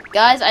 Captain.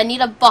 Guys, I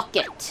need a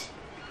bucket.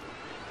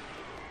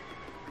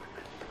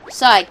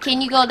 Sorry,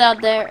 can you go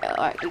down there?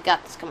 Alright, we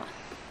got this. Come on.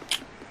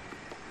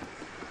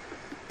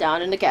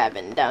 Down in the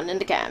cabin. Down in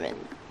the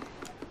cabin.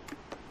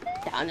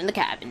 Down in the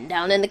cabin.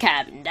 Down in the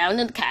cabin. Down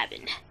in the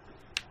cabin.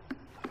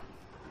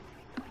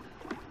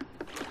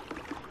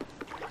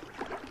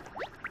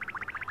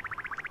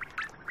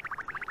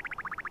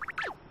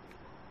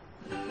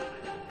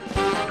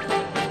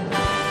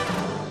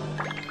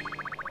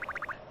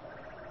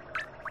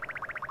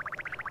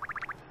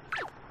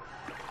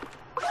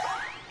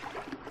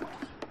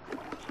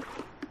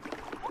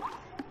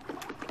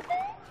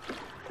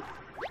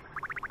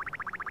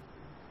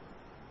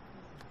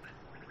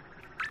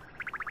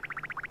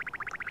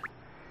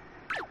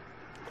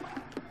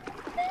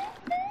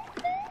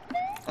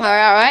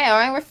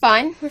 Alright, we're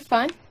fine. We're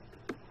fine.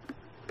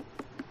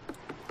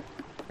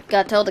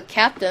 Gotta tell the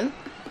captain.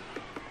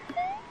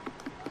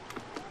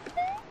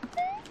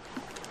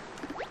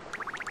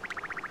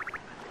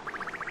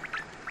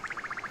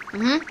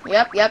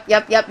 Yep.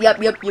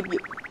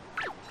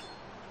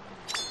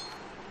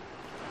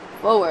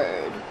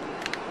 Forward.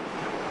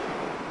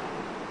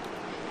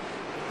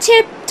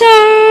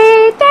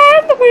 Tiptoe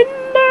down the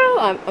window.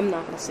 I'm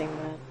not gonna sing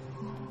that.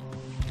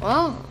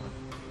 Oh.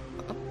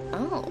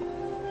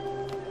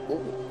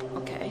 Ooh,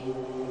 okay.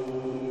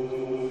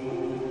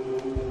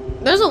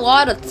 There's a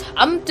lot of.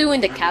 I'm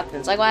doing the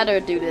captains. I'd rather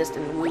do this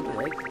than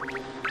Ludwig.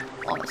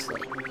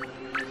 Honestly.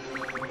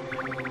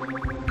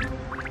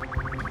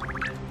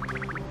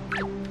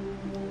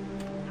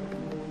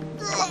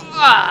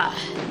 Ah.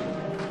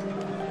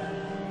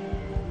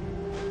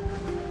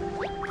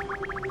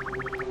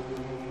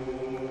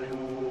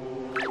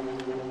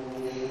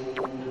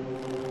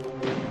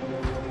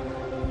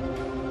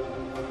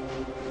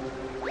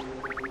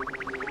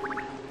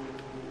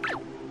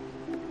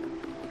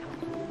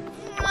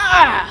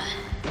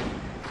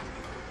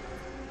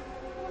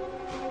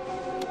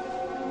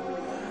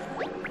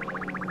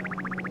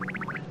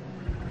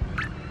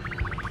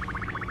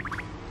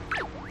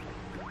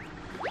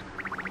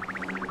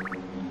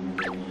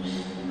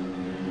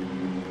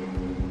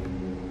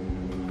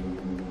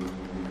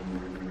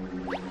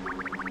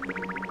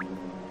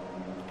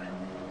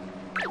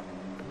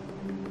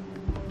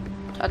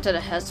 Talk to the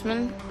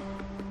headsman.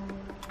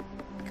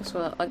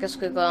 I guess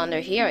we'll go under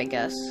here, I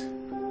guess.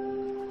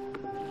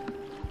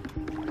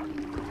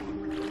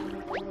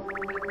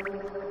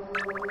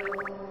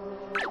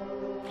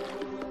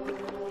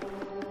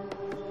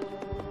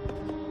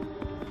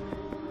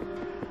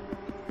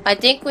 I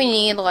think we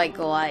need, like,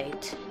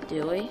 light.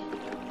 Do we?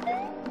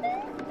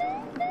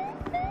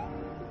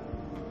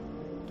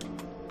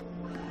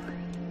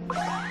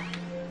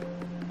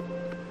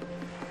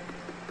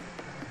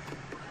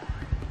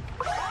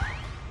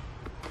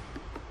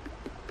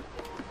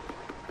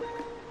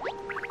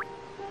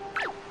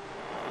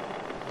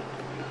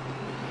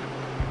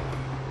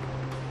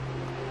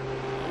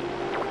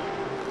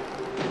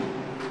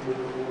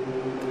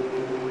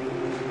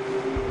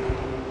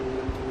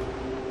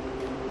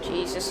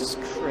 Jeez, this is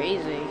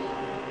crazy.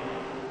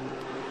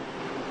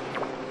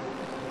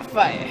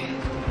 Fire.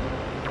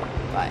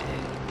 Fire.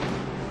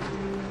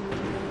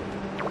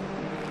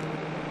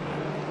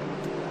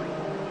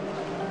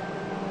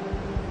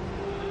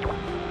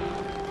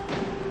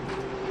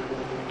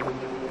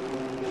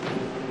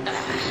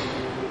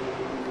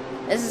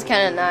 This is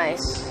kind of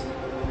nice.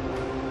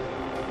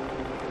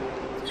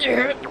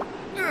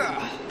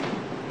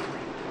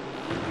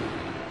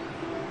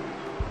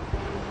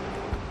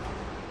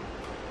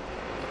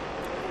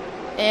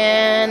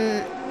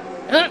 And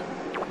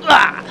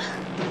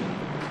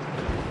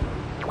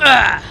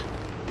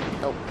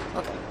oh,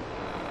 okay.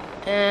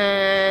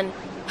 And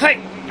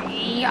hey,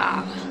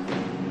 yeah.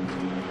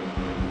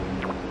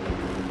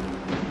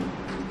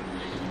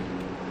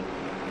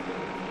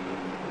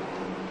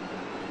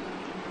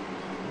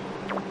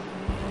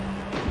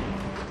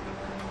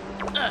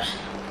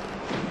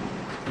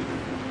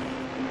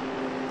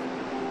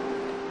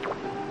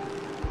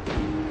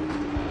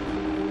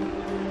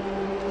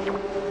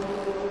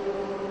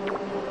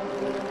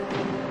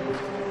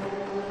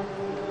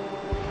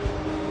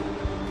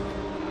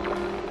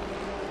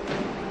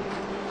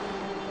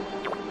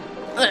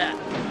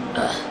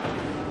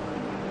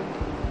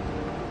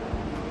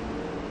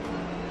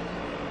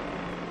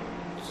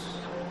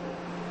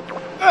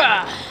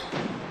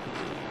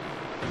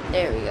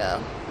 There we go.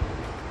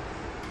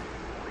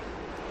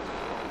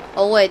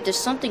 Oh wait, there's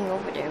something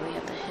over there we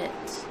have to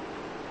hit.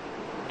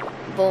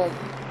 Boom.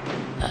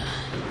 Okay,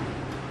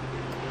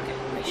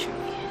 make sure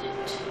we hit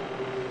it.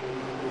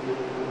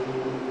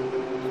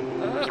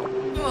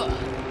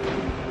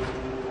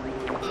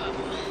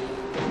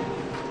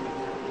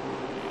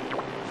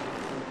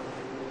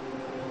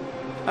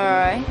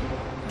 Alright.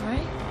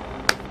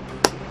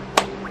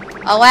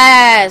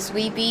 Alas,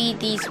 we beat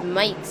these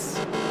mites.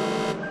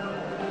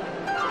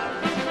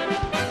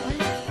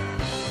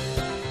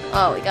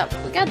 Oh, we got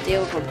to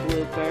deal with a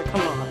blooper.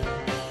 Come on.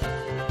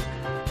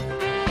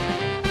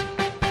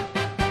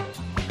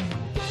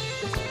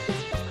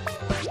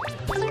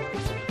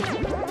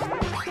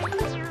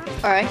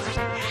 All right.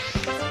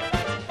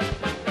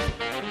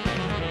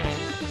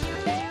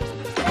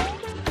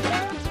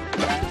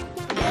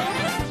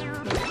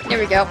 There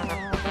we go.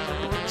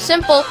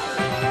 Simple.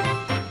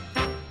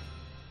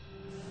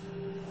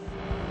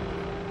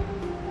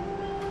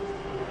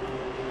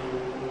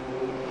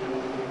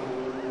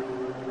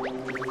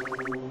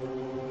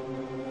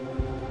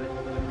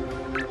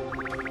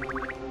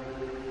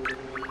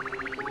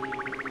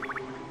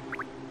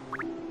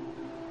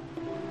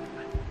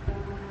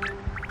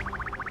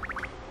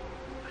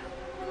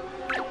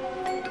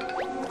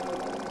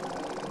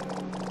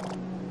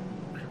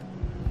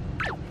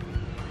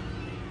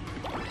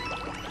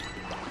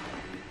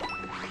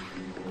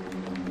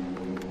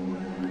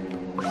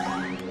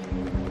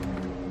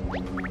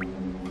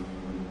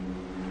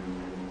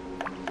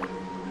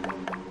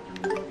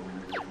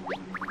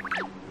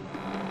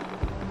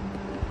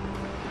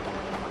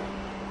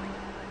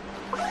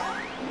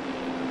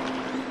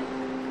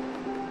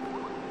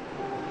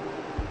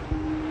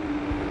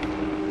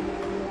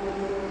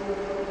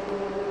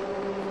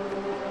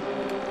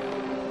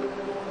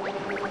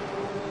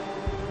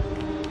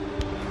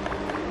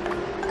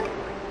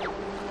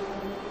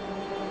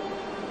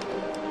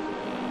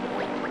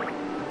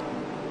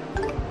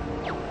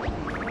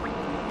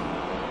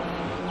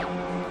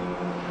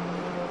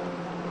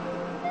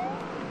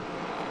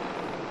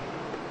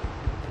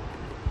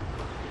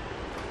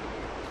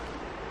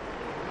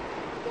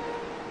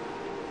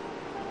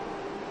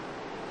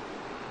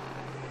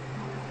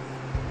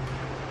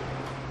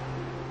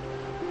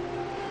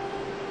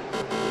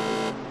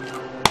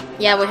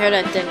 Yeah, we heard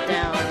that dip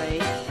down already.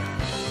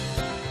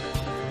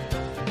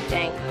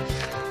 Dang.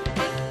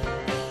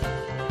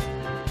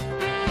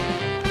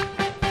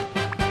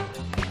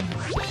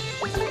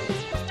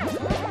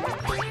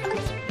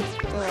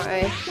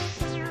 Alright.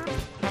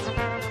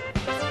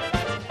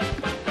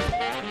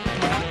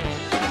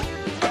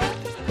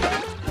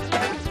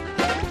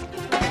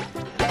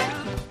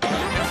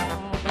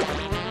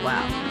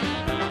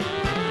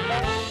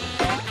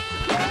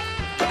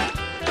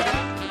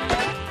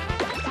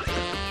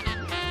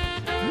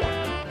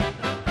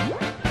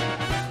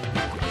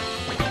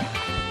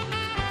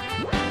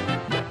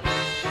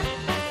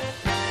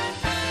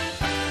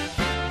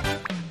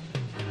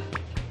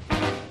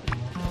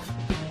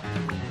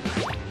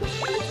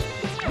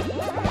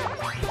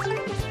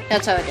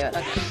 That's how I do it,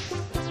 okay.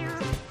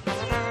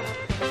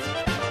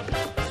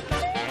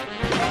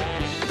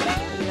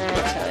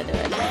 That's how I do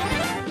it.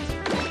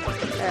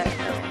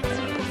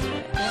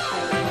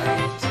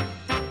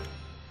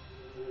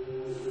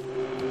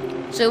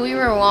 Alright. So we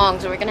were wrong,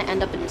 so we're gonna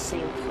end up in the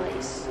same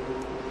place.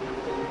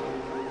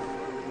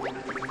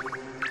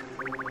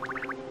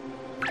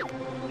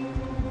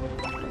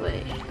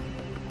 Wait.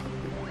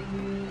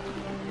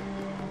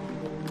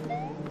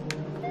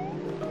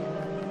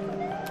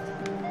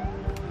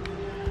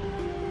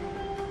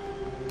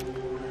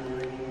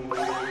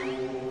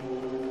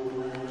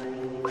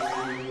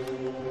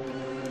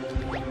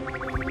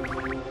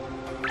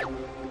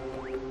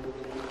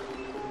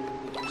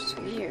 It's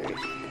weird.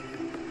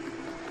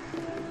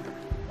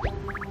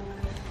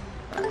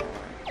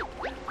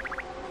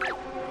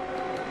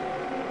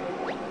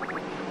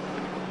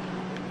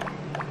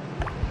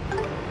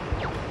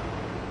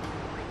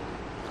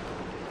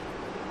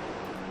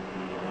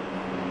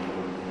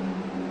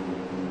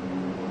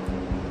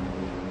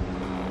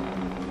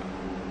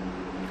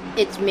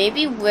 It's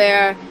maybe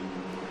where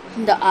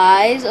the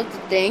eyes of the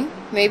thing,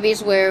 maybe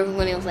it's where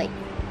when it was like,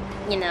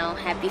 you know,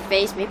 happy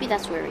face, maybe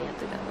that's where we have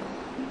to go.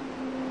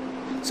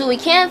 So we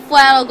can't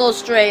flat out go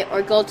straight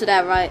or go to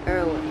that right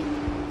early.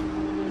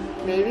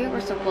 Maybe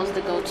we're supposed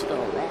to go to the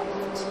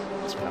left.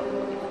 That's probably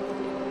what we have to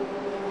do.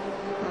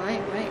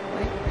 Right.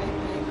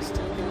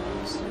 Still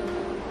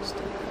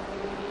go.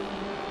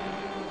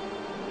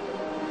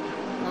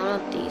 One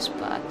of these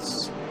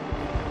spots.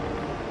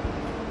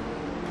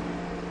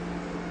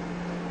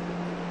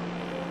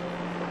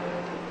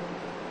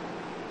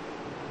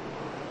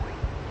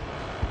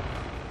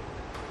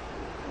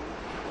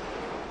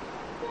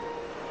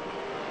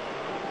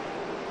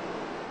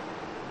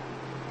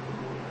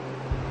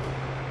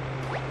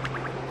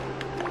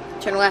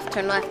 Turn left,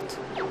 turn left.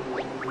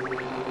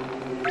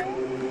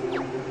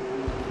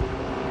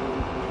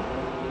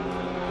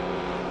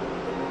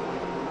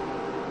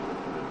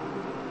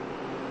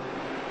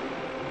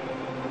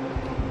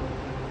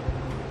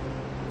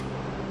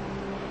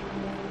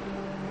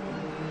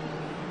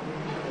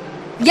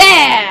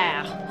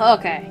 Yeah!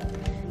 Okay.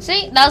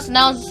 See, now,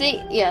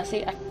 see, yeah,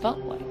 see, I felt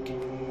like,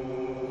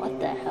 what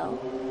the hell?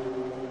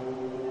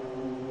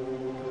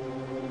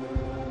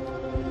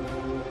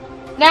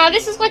 Now,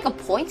 this is like a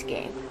points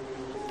game.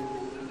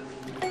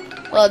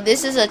 Well,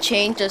 this is a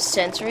change of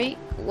sensory.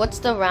 What's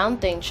the round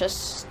thing?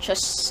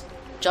 Just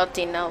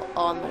jutting out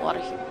on the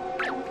water here.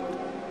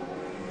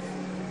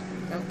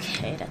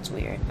 Okay, that's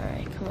weird.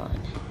 Alright, come on.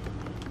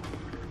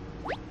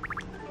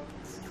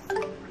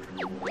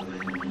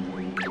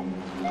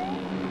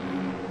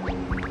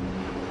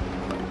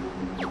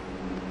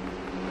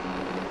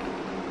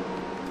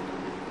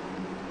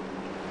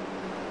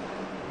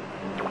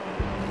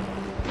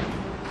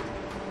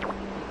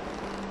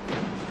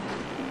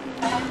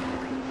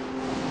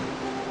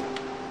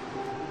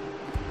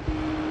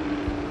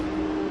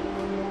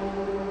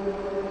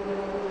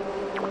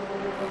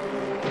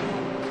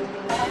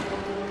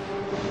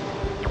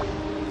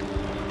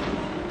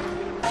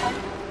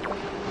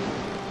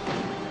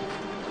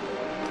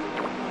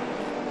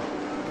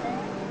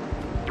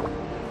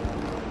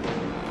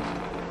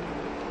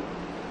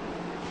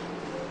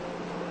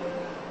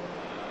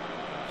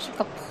 It's like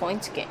a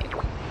points game.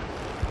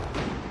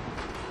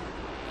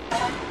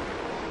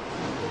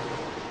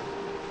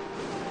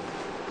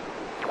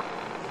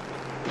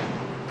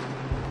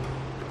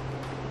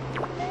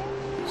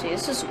 See,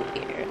 this is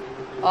weird.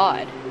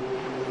 Odd.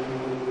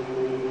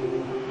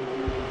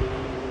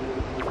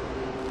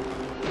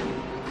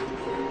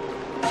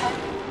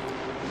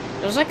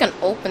 There's like an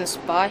open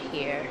spot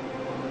here.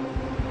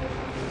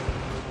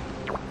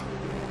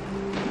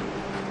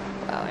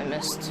 Wow, I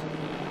missed.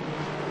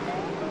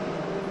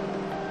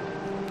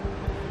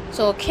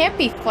 So it can't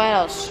be flat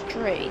out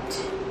straight.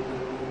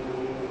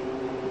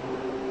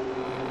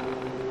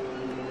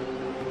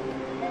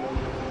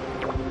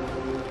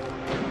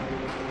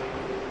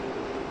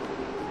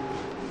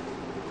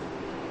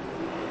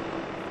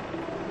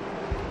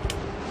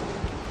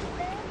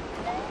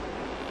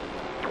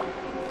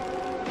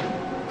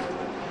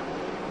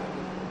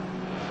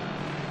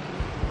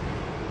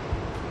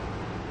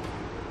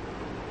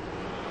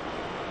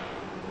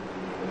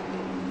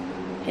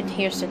 And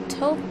here's a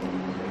token.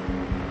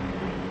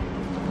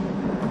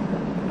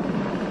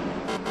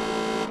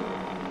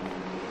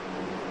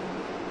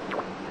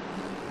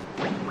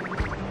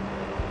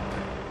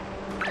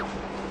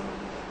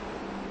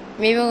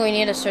 Maybe we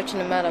need a certain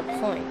amount of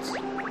points.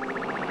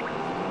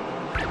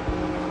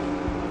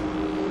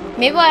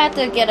 Maybe I have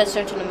to get a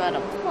certain amount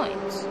of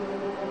points.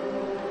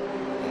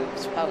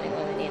 That's probably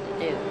what we need to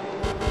do.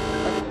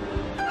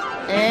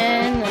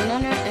 And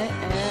another,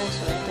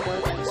 so we have to go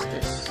against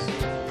this.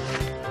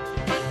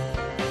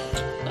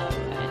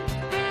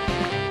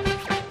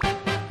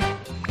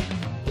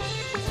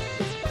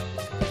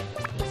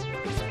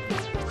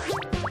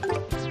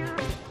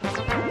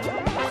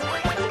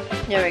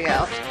 Alright. There we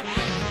go.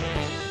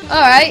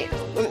 Alright.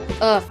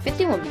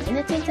 51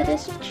 minutes into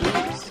this?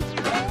 Jeez.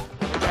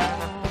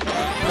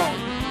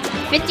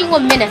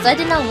 51 minutes. I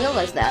did not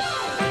realize that.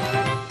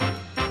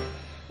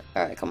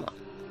 Alright, come on.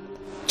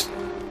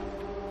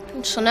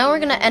 So now we're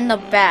gonna end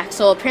up back.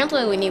 So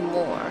apparently we need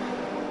more.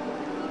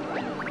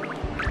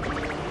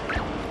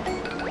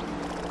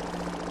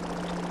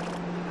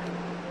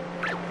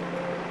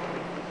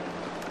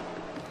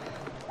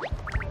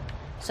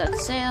 Set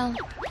sail.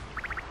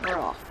 We're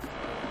off.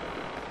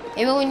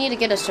 Maybe we need to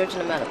get a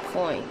certain amount of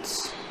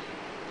points.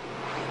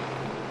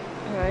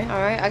 Alright,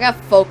 alright. I got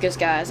focus,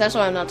 guys. That's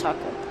why I'm not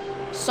talking.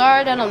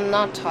 Sorry that I'm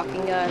not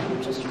talking, guys.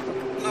 I'm just...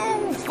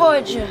 No,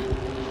 fudge!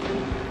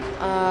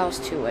 I was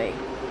too late.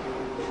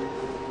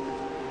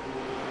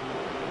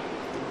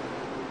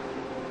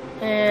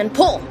 And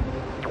pull!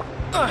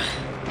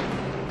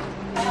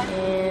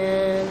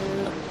 And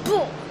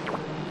pull!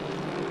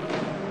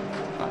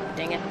 Oh,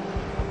 dang it.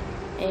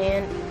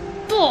 And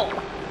pull!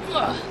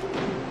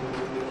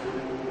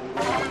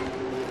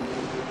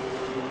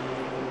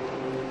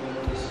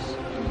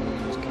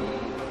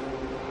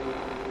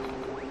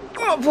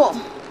 Pull.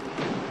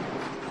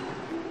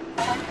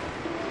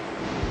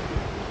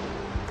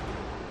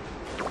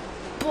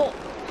 Pull.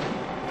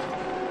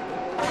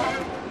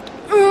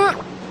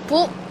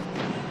 Pull.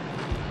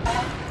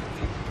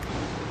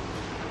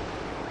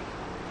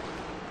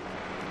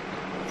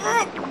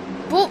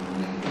 Pull.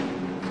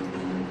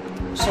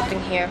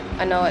 Something here.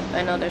 I know it.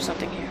 I know there's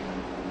something here.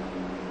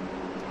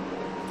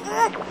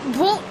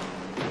 Pull.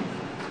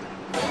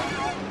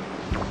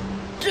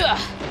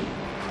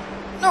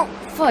 No,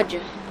 fudge.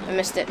 I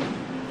missed it.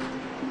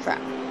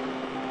 Crap.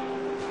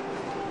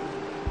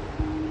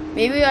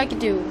 Maybe I could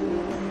do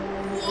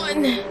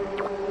one.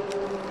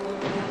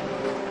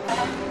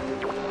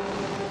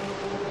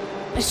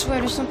 I swear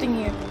there's something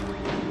here.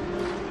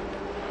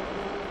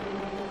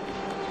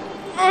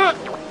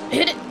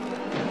 Hit it.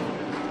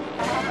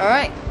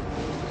 Alright.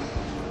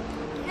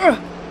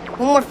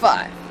 1 more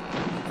 5.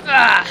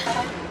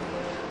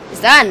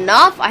 Is that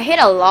enough? I hit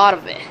a lot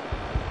of it.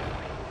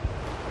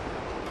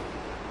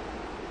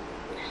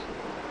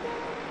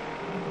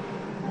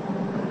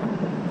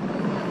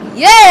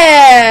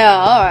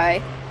 Yeah!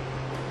 Alright.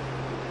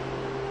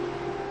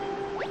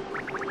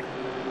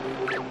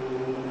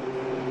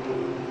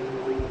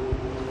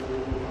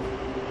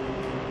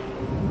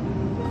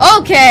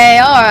 Okay,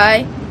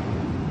 alright.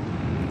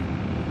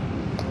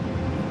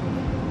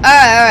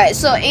 Alright,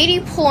 so 80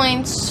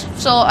 points.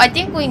 So I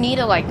think we need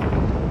to like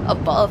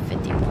above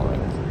 50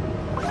 points.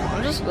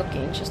 I'm just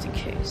looking just in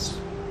case.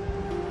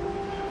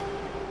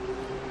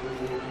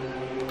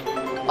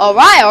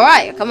 Alright,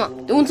 alright, come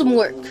on. Doing some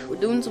work. We're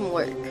doing some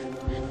work.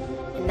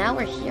 And now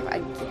we're here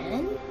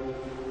again?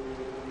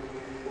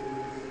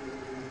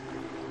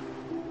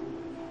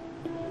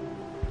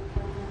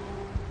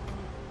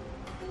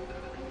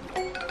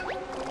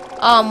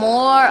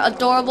 More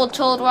adorable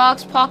toad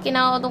rocks poking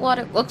out of the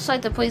water. Looks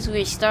like the place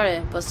we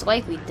started, but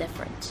slightly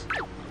different.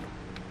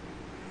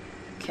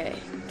 Okay,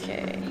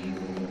 okay.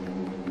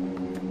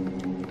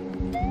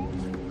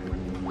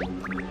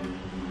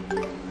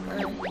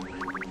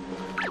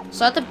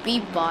 So I have to be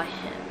by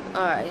him.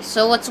 Alright,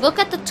 so let's look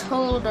at the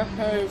toad that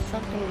has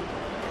something.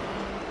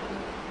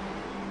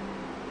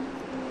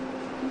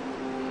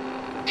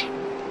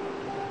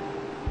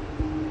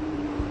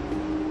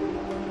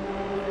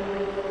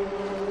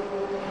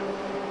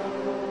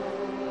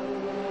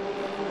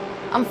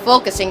 I'm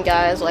focusing,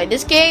 guys. Like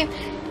this game,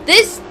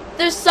 there's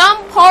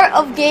some part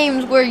of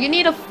games where you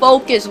need to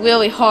focus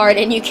really hard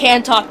and you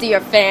can't talk to your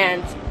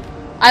fans.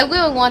 I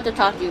really want to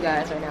talk to you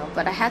guys right now,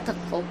 but I have to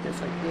focus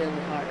like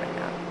really hard right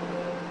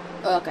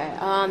now. Okay,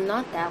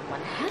 not that one.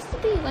 It has to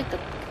be like a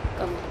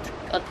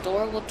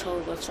adorable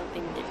toad or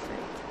something different.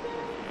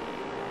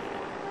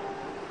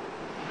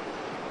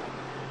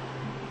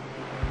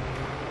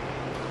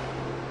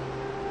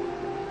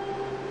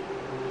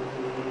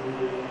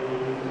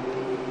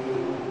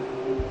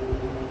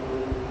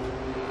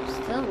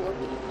 Still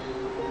looking.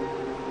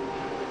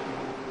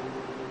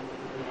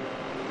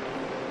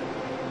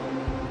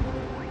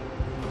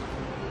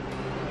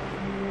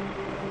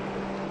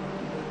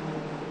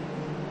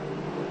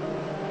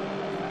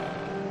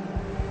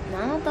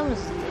 None of them is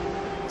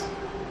different.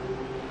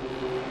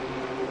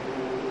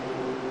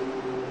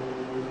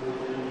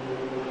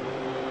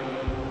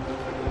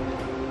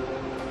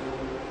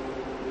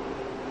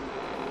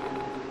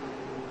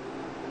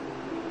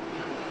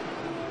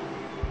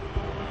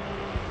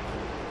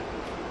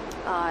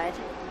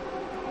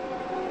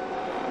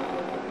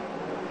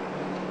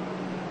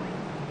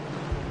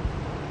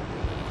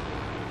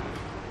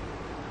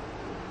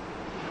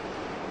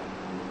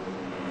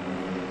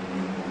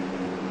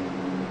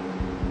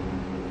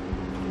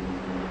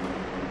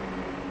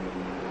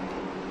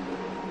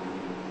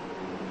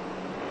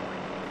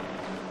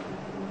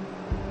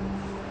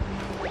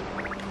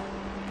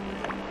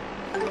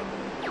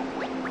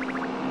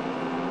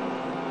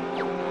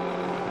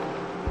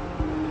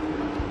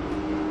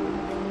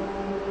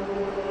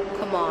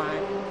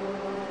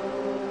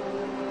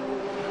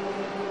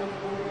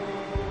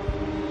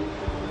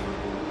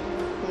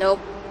 Nope.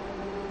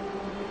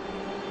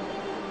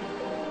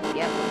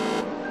 Yep.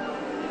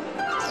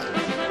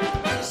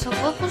 So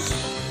what was...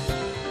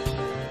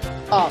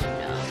 Oh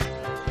no.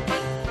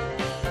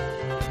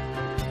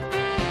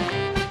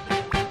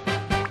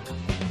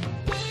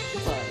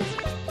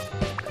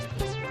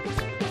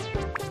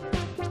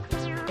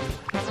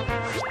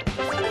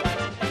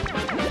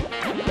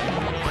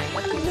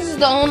 This is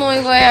the only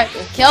way I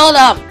can kill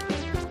them.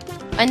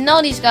 I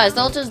know these guys,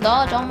 they'll just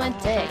dodge all my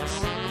attacks.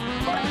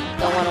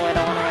 Don't wanna wait,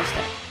 don't wanna waste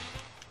it.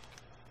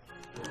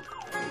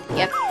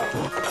 Yep.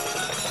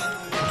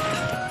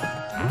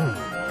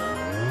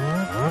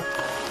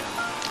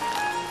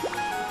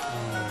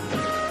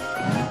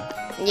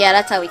 Yeah,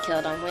 that's how we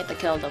killed them. We had to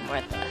kill them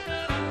right there.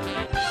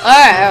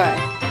 Alright.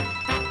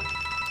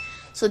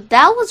 So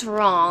that was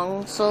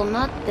wrong. So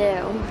not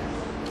there.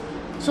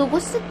 So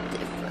what's the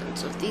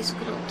difference of these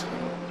little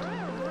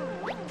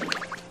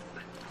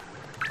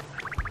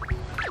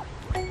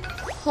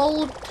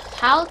Hold.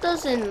 How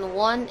does in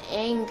one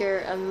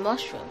anger a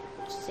mushroom?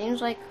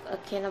 Seems like a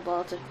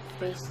cannibal to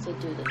face to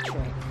do the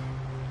trick.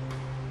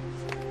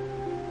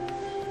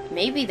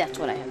 Maybe that's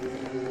what I have to do.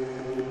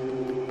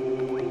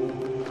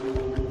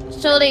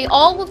 So they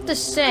all look the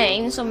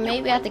same, so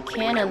maybe I have to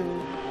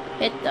cannon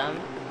hit them.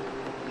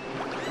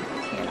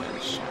 Cannon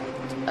shot.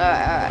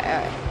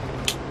 Alright.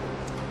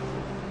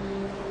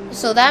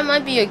 So that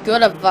might be a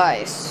good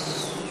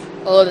advice.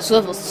 Oh, this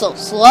level's so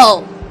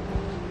slow.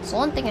 It's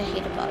one thing I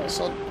hate about it.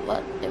 So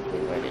what if we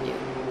were to do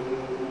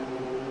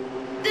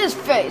this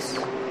face?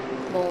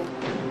 Boom.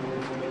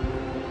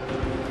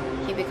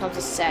 He becomes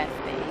a sad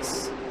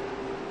face.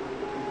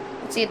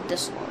 Let's see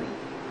this one.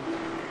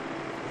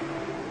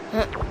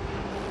 Huh.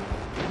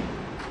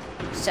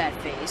 Sad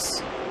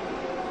face.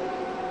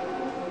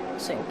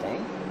 Same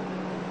thing.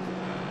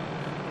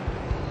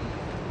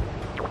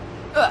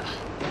 Ugh.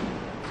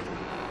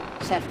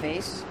 Sad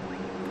face.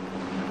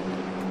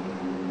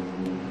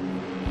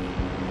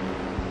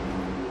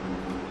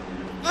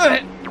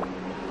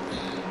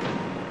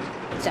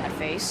 Sad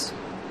face.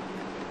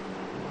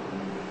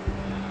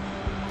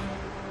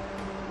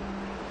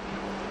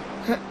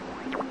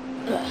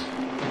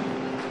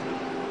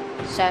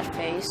 Sad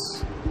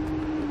face.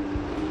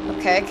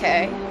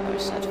 Okay.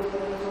 Where's sad?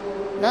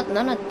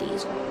 None of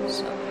these ones.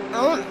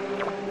 So.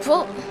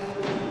 Pull.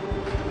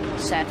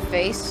 Sad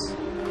face.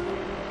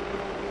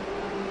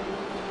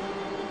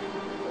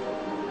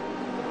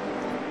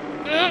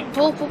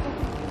 Pull.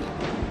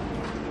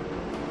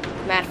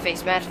 Mad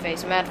face.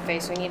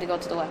 We need to go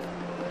to the left.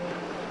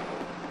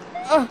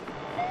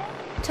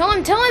 Tell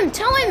him!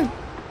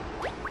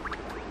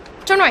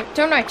 Turn right.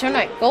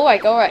 Go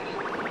right.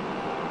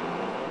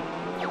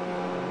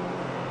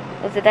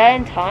 Was it that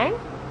in time?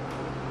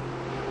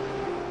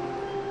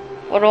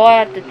 Or do I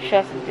have to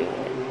just do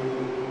it?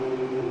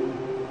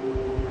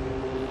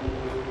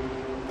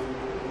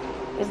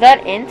 Was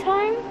that in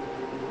time?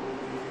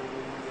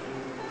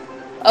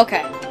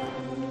 Okay.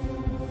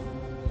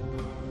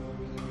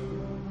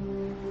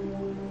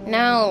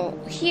 Now,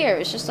 here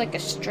is just like a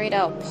straight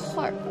out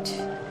part.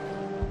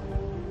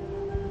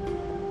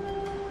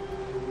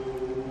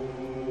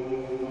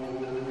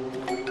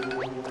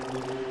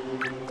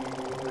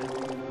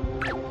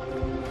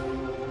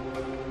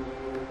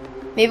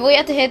 Maybe we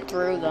have to hit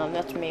through them.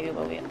 That's maybe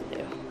what we have to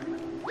do.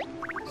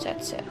 So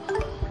that's it.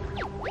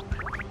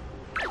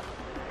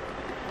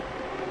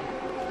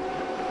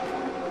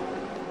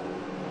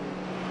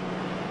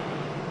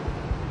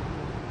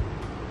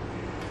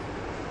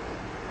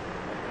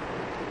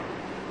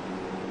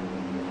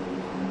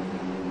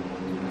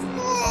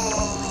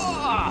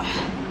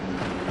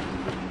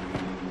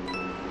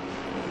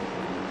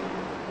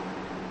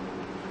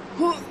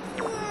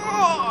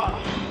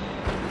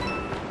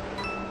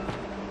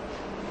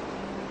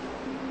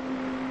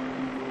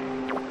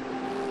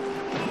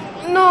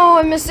 No,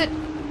 I missed it.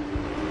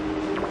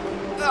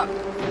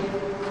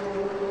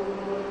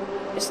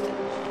 Missed it.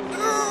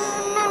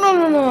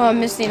 No, I'm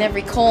missing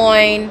every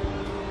coin.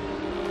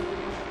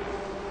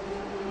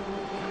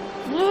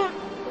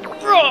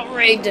 Oh,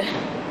 rigged.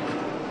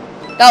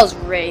 That was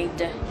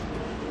rigged.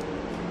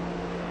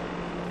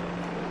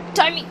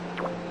 Timey.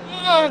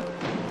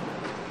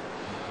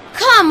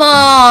 Come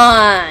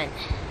on.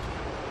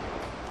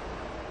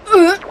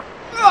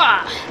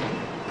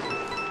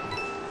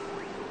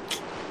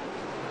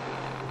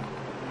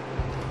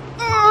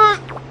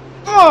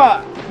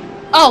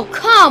 Oh,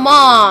 come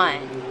on!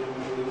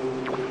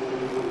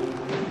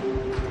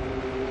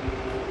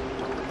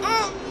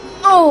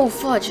 Oh,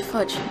 fudge.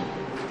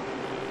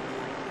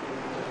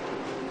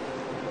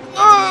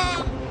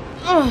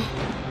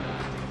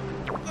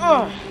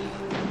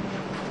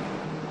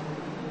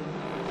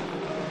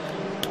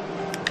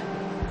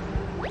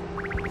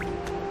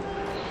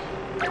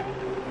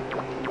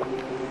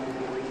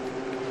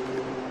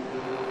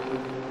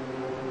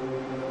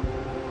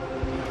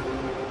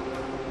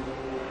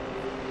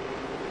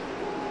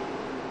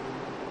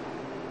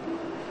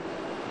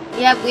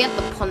 Yeah, we have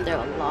to ponder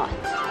a lot.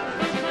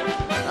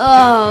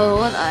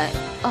 Oh,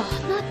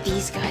 not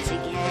these guys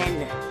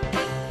again.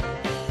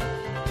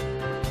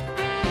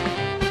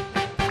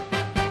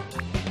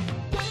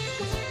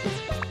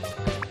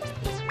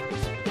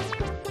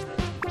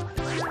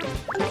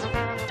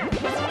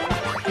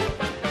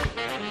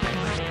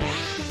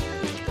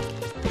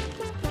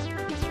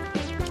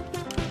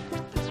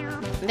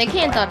 They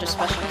can't dodge a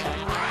special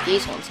attack.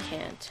 These ones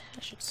can't,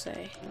 I should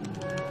say.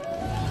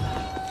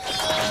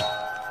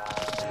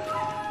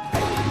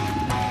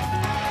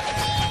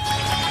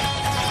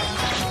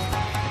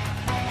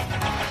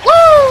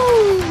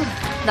 Woo!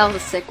 That was a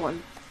sick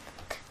one.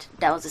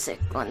 That was a sick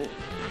one.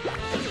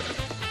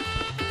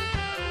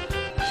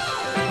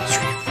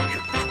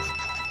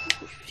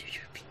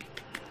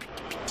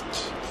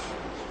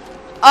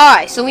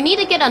 Alright, so we need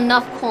to get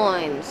enough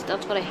coins.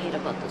 That's what I hate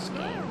about this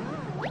game.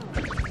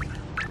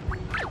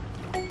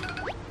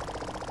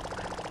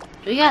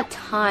 We got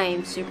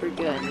time super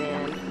good,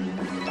 man.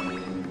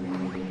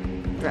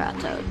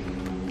 Rattoad.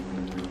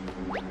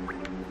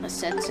 I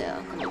said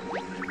so. Come on.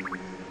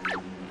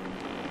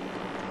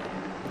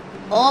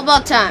 All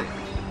about time.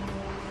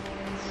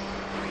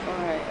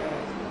 Alright,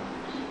 alright.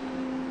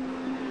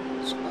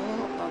 It's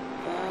all about...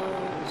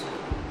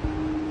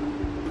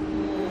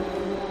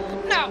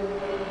 No!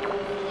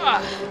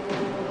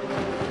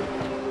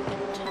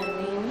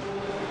 Timing.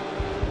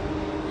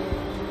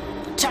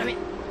 Timing.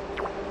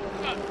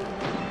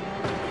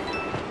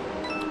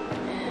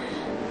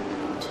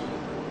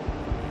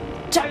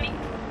 Timing.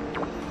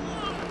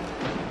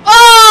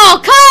 Oh,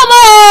 come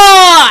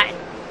on!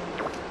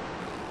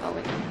 Oh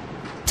wait.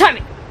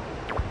 Timing.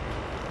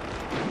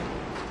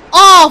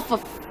 Oh, for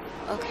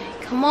okay,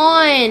 come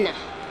on.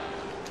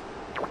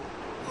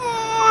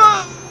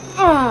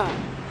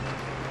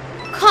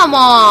 Come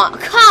on,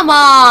 come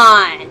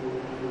on.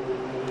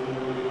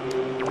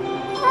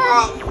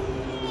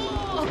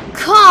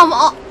 Come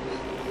on.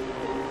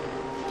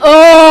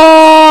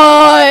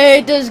 Oh,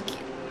 it does.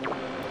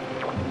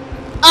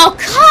 Oh,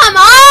 come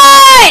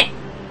on!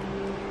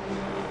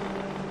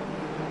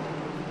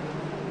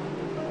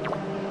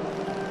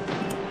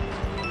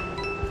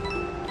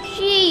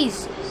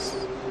 Jesus.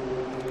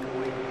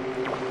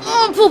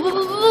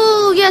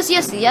 Oh, yes,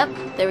 yes, yep.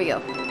 There we go.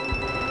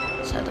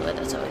 That's how we do it,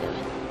 that's how we do it.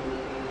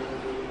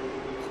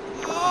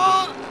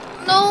 Oh,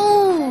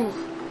 no!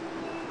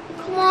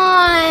 Come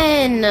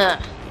on!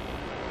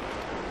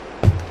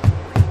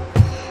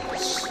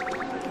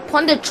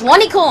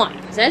 120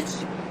 coins!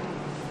 That's...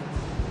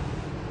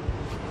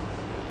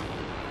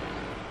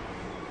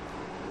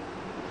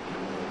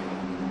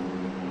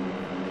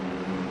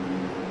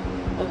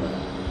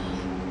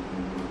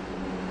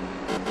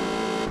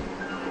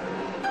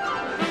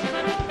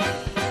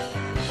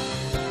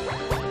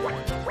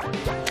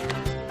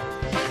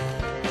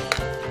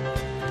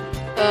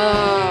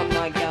 Oh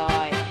my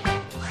god.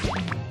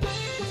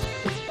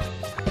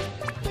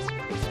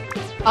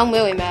 I'm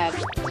really mad.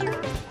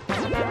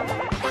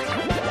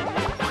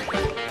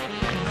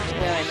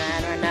 Really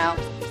mad right now.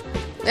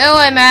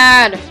 Really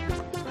mad!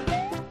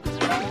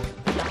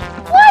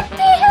 What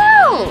the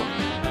hell?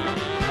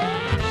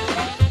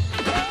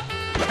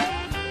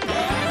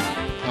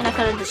 And I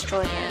could have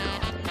destroyed him.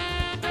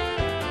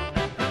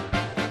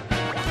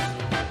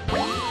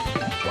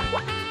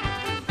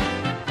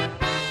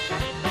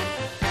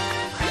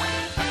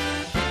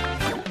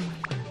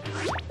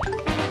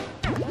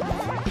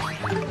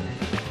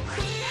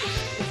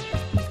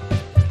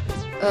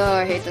 Oh,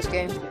 I hate this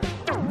game.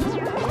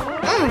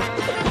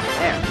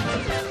 There.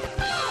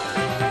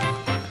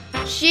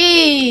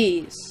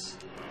 Jeez.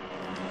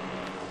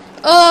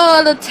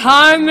 Oh, the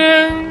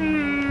timing.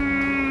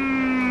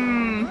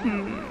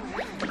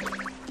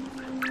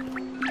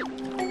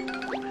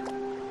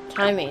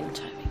 Timing,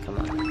 come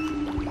on.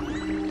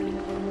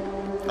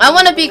 I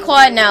want to be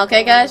quiet now,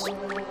 okay, guys?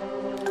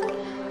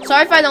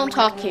 Sorry if I don't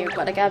talk here,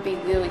 but I gotta be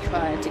really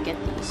quiet to get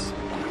these.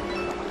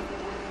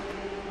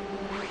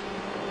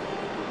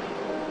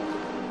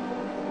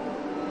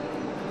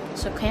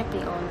 So can't be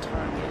on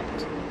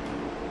target.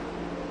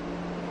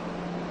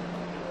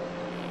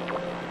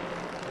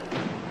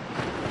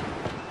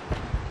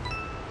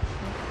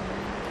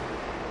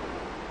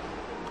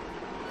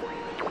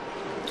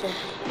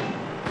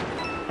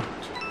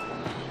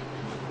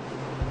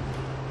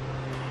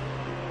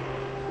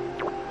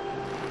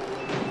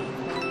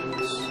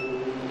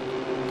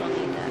 Don't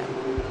need that.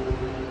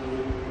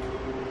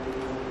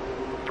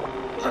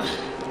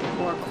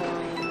 4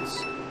 coins.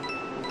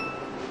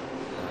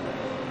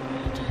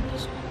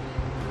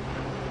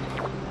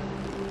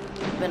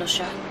 Middle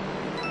shot.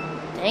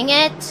 Dang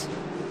it!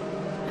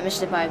 I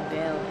missed it by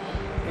barely.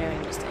 Very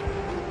mistake.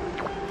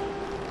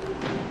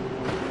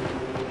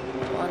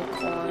 1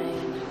 coin.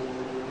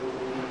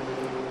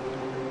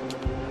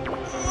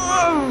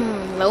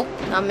 Nope,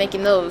 not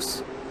making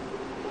those.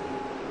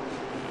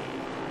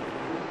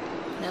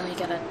 Now you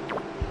gotta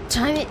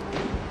time it.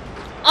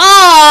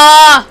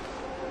 Ah!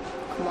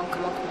 Come on,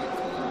 come on, come on,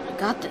 come on. I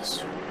got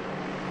this.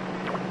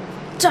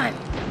 Time.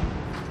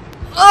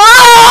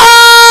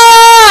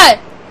 Ah!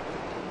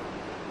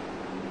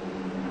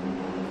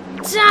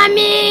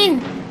 Timing!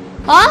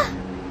 Huh?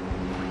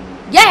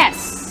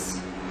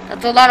 Yes!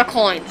 That's a lot of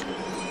coins.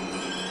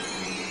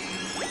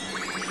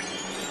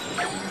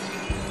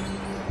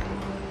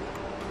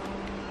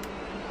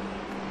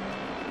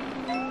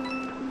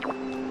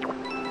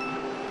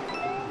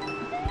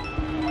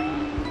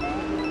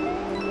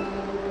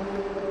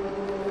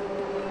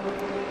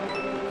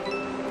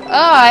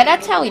 Alright,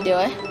 that's how we do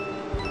it.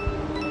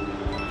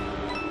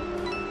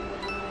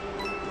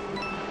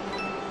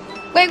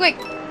 Wait.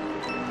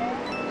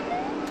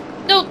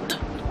 No,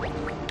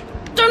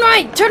 turn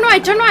right, turn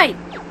right, turn right.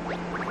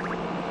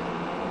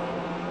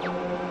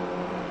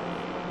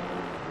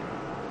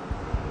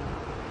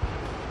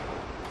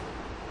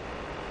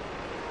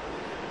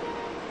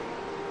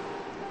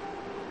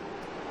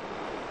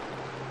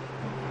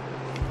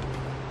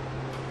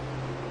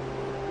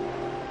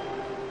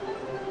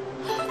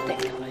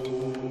 Thank God.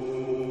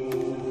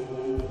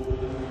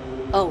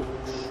 Oh,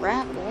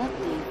 crap, what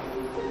the?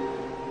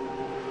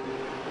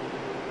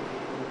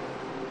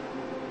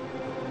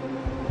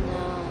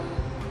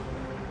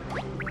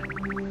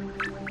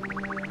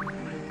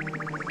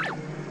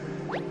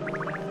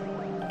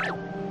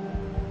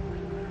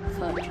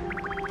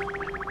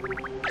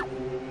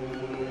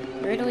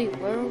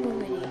 Where are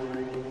we?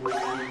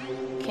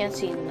 Can't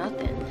see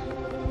nothing.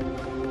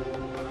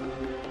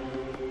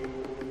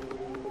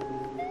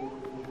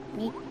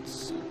 Need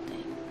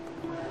something.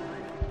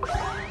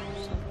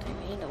 We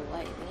need a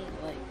light.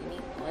 We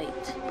need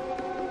light.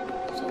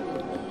 So we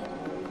need...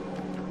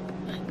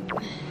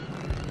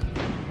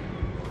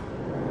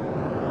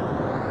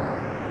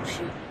 Oh,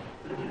 shoot.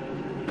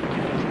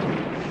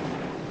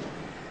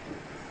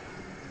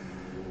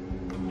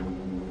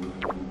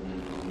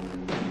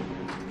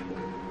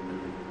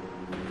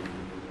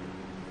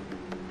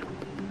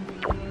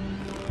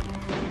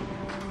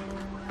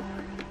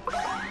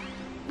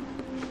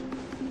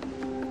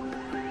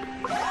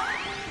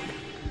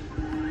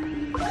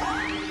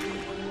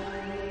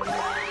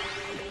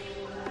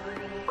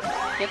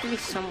 You have to be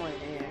somewhere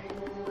there.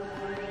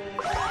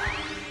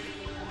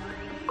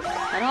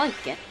 How do I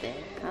get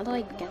there? How do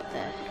I get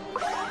there?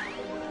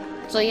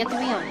 So you have to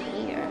be on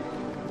here.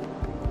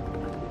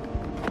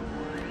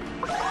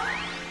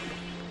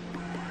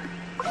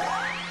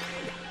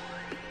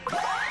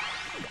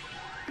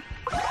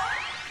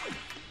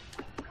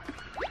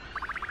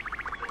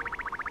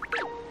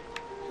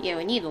 Yeah,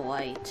 we need a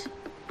light.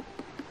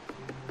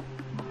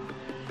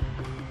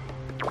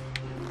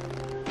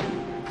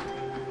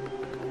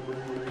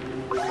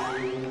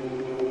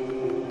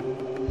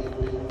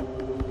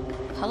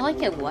 How do I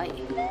get white?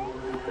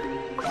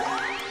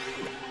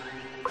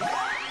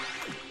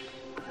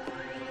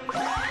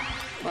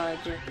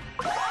 Fudge.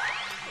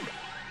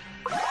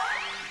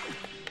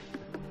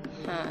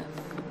 Huh.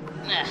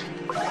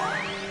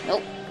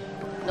 Nope.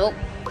 Nope.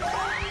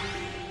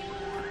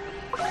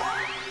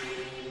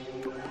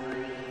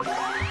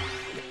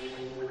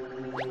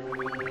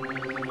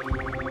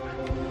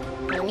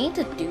 I need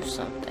to do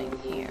something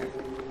here.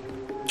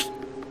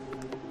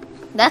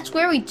 That's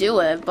where we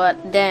do it,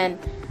 but then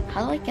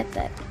how do I get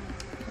that?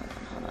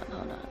 Hold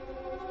on.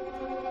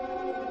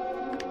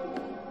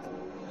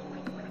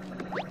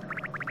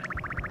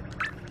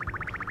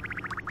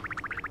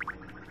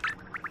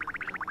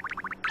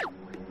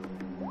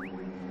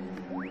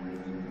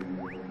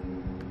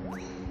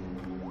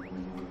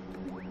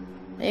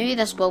 Maybe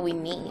that's what we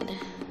need.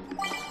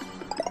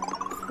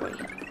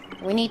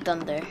 We need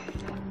thunder.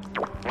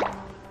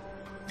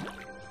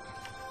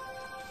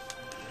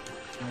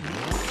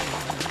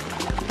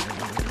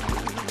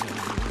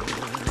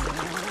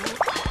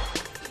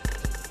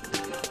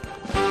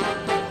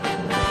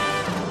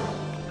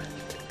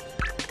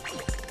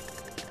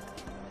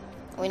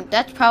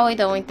 That's probably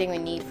the only thing we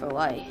need for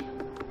light.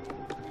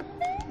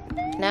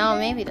 Now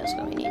maybe that's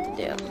what we need to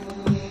do.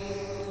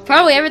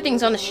 Probably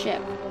everything's on the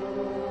ship.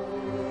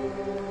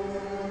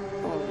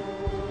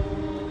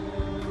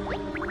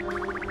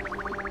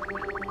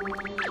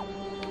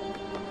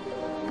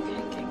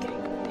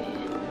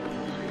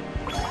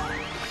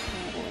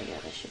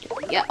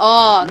 Yeah,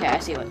 oh, okay, I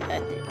see what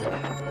that did.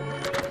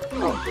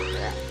 Oh,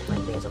 yeah, my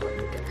thing's over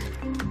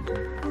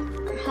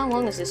there. How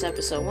long is this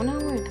episode? 1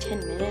 hour and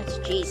 10 minutes?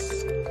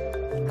 Jeez.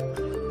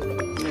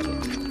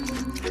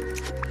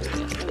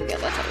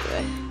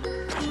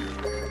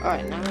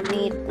 Alright, now we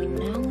need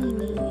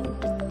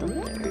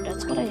thunder.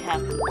 That's what I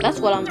have. That's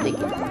what I'm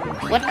thinking.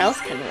 What else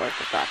can work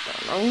with that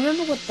though? I don't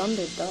remember what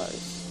thunder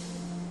does.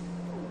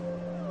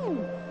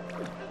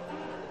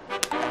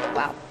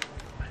 Wow.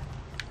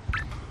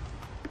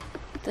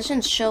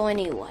 Doesn't show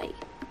any light.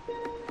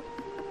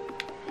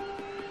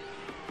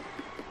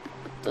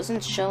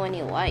 Doesn't show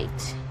any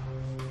light.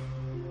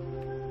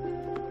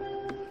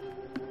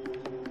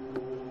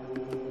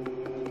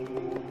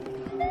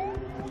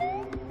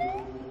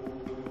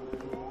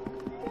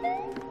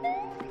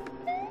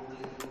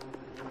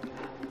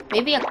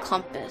 Maybe a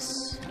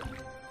compass.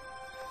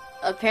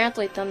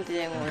 Apparently thunder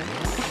didn't work.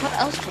 What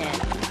else can?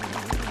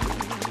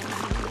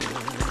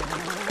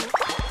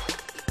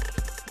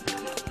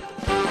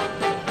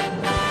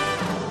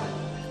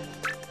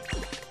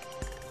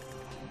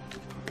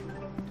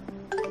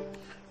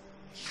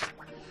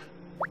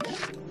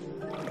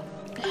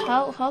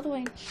 How do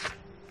I...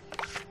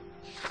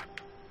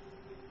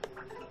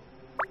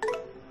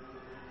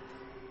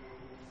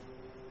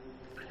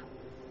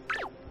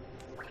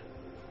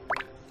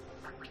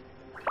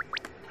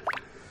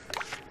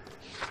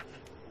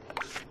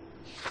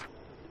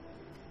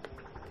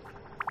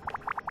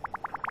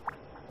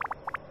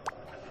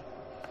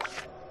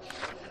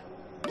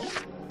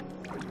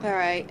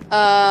 Alright,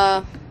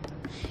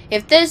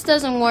 if this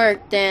doesn't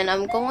work, then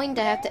I'm going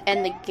to have to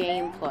end the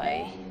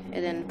gameplay.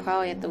 And then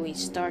probably have to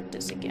restart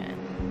this again.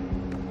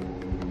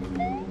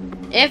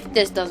 If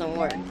this doesn't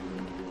work.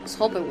 Let's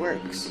hope it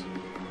works.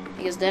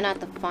 Because then I have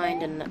to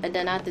find and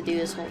then I have to do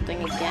this whole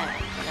thing again.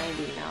 And I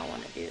do not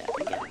want to do that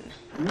again.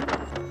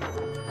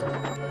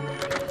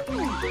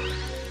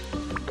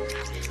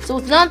 So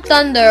it's not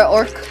thunder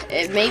or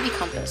it may be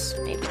compass.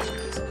 Maybe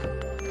compass.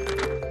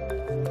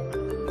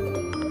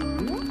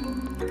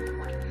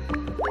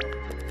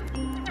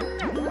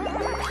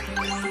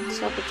 Let's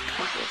hope it's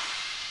compass.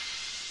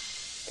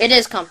 It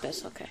is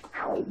compass, okay.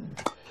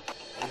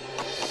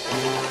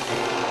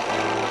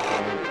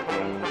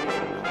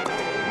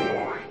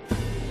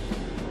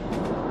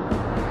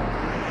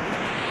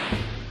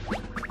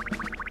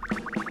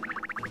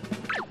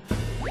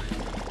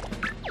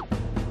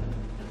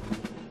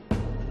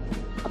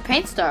 A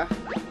paint star.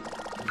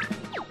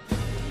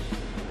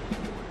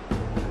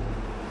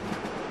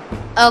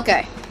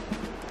 Okay.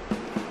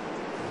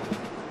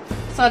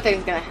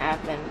 Something's gonna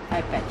happen,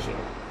 I bet you.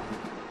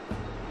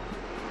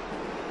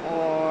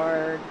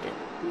 Or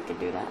you could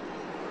do that.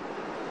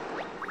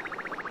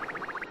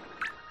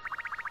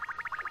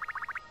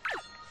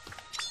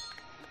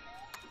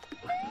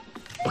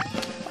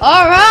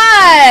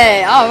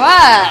 Alright!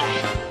 Alright!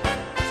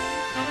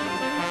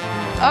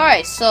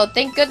 Alright, so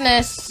thank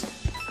goodness.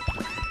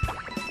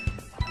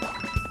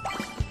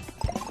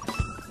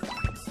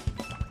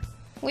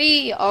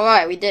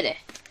 Alright, we did it.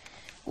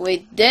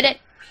 We did it.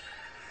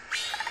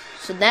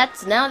 So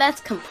now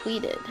that's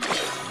completed.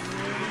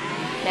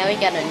 Now we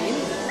got a new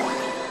one.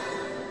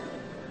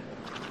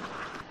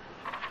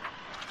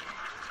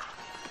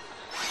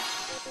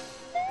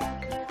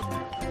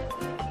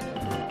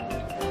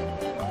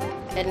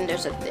 And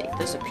there's a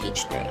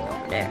peach thing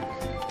over there.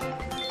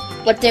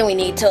 But then we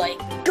need to like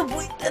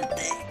complete that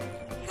thing.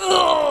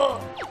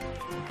 Ugh.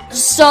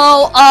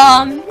 So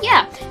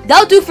yeah,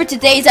 that'll do for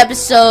today's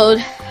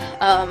episode.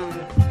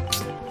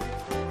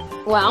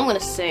 Well, I'm gonna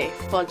say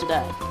fudge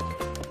that.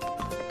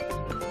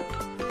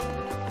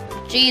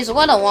 Jeez,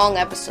 what a long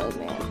episode,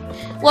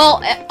 man.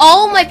 Well,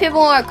 all my Paper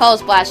Mario Color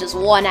Splash is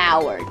 1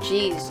 hour.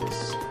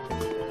 Jesus.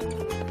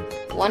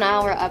 1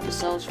 hour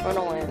episodes for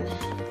the win.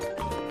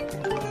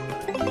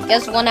 I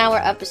guess 1 hour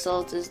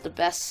episodes is the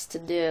best to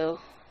do.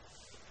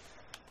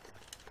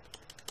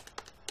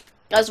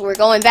 Because we're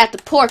going back to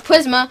Port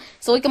Prisma,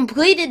 so we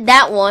completed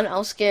that one. I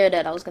was scared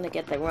that I was gonna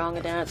get that wrong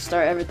and then I had to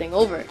start everything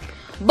over.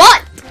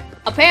 But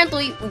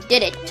apparently we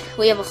did it.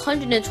 We have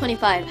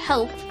 125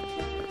 health,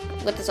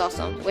 which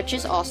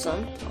is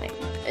awesome. Like,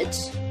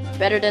 it's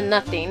better than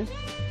nothing.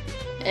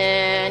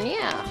 And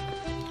yeah,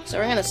 so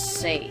we're gonna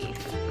save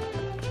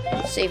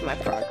my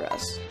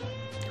progress,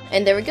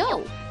 and there we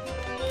go.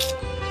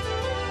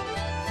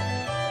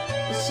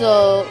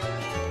 So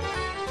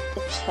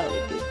that's how we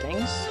do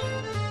things.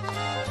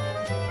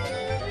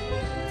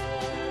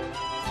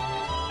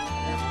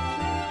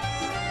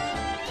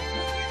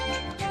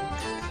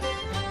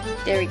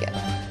 There we go.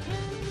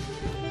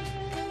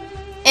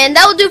 And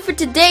that will do for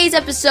today's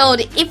episode.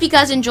 If you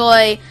guys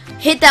enjoy,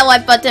 hit that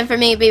like button for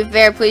me. It'd be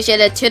very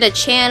appreciated to the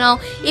channel.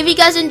 If you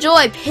guys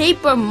enjoy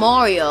Paper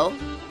Mario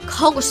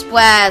Color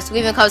Splash,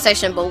 leave in the comment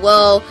section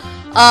below.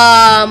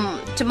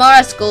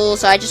 Tomorrow's school,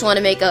 so I just want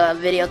to make a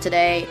video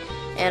today.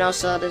 And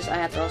also, I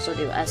have to also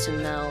do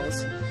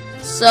SMLs.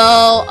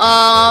 So,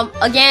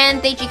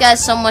 again, thank you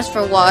guys so much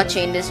for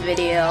watching this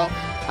video.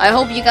 I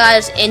hope you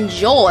guys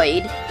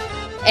enjoyed.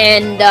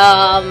 And,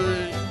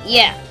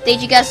 yeah,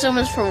 thank you guys so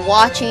much for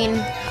watching.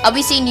 I'll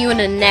be seeing you in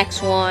the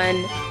next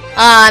one.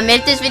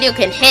 If this video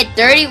can hit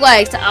 30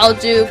 likes, I'll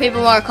do Paper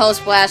Mario Color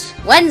Splash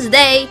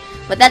Wednesday.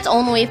 But that's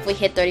only if we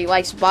hit 30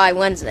 likes by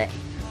Wednesday.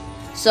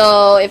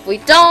 So, if we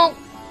don't,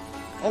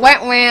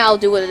 I'll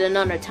do it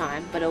another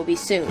time. But it'll be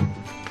soon.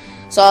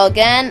 So,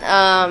 again,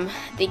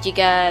 thank you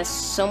guys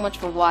so much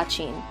for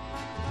watching.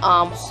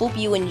 Hope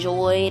you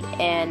enjoyed.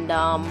 And,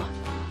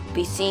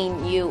 be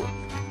seeing you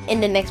in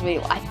the next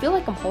video. I feel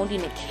like I'm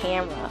holding a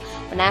camera,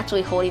 but not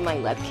actually holding my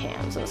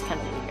webcam, so it's kind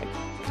of weird.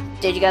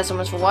 Thank you guys so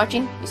much for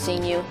watching. Be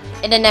seeing you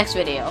in the next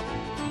video.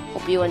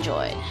 Hope you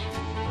enjoyed.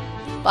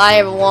 Bye,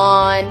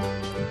 everyone.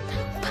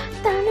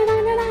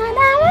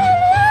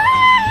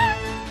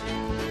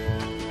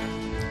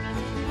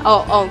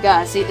 Oh,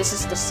 guys, see, this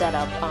is the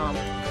setup.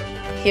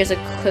 Here's a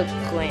quick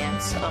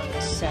glance on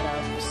the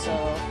setup. So,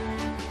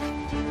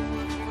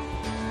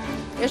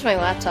 here's my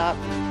laptop.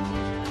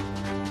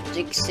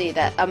 You can see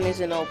that I'm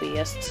using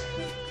OBS.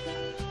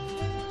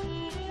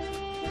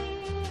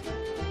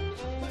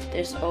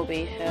 There's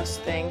OBS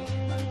thing.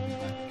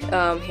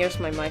 Here's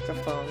my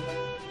microphone.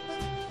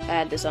 I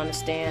had this on a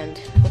stand.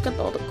 Look at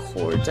all the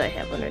cords I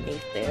have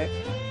underneath there.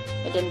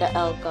 And then the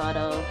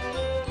Elgato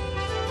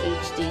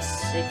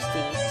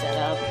HD60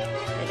 setup.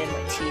 And then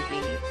my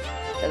TV.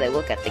 So they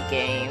look at the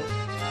game.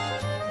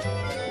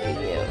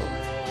 Video.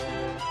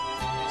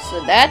 So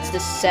that's the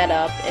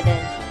setup. And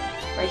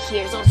then right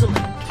here is also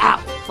my... Ow!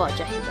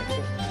 Fudge, I hit my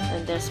thing.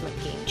 And there's my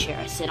game chair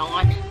I sit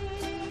on.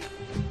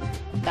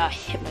 I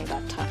hit my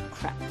laptop.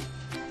 Crap.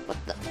 What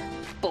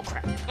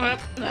Bullcrap.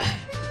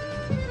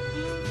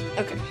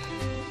 Okay.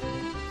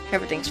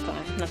 Everything's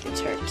fine. Nothing's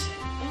hurt.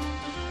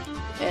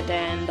 And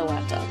then the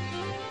laptop.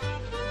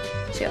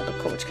 See how the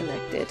cord's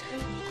connected.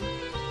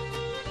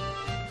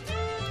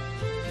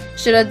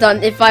 Should have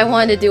done, if I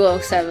wanted to do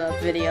a setup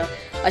video,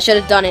 I should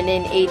have done it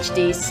in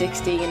HD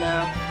 60, you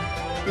know.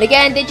 And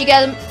again, thank you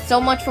guys so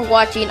much for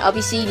watching. I'll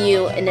be seeing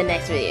you in the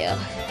next video.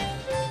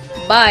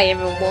 Bye,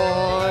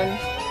 everyone.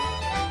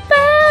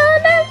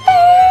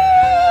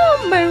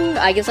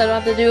 I guess I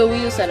don't have to do a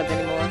Wii U setup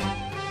anymore.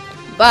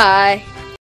 Bye.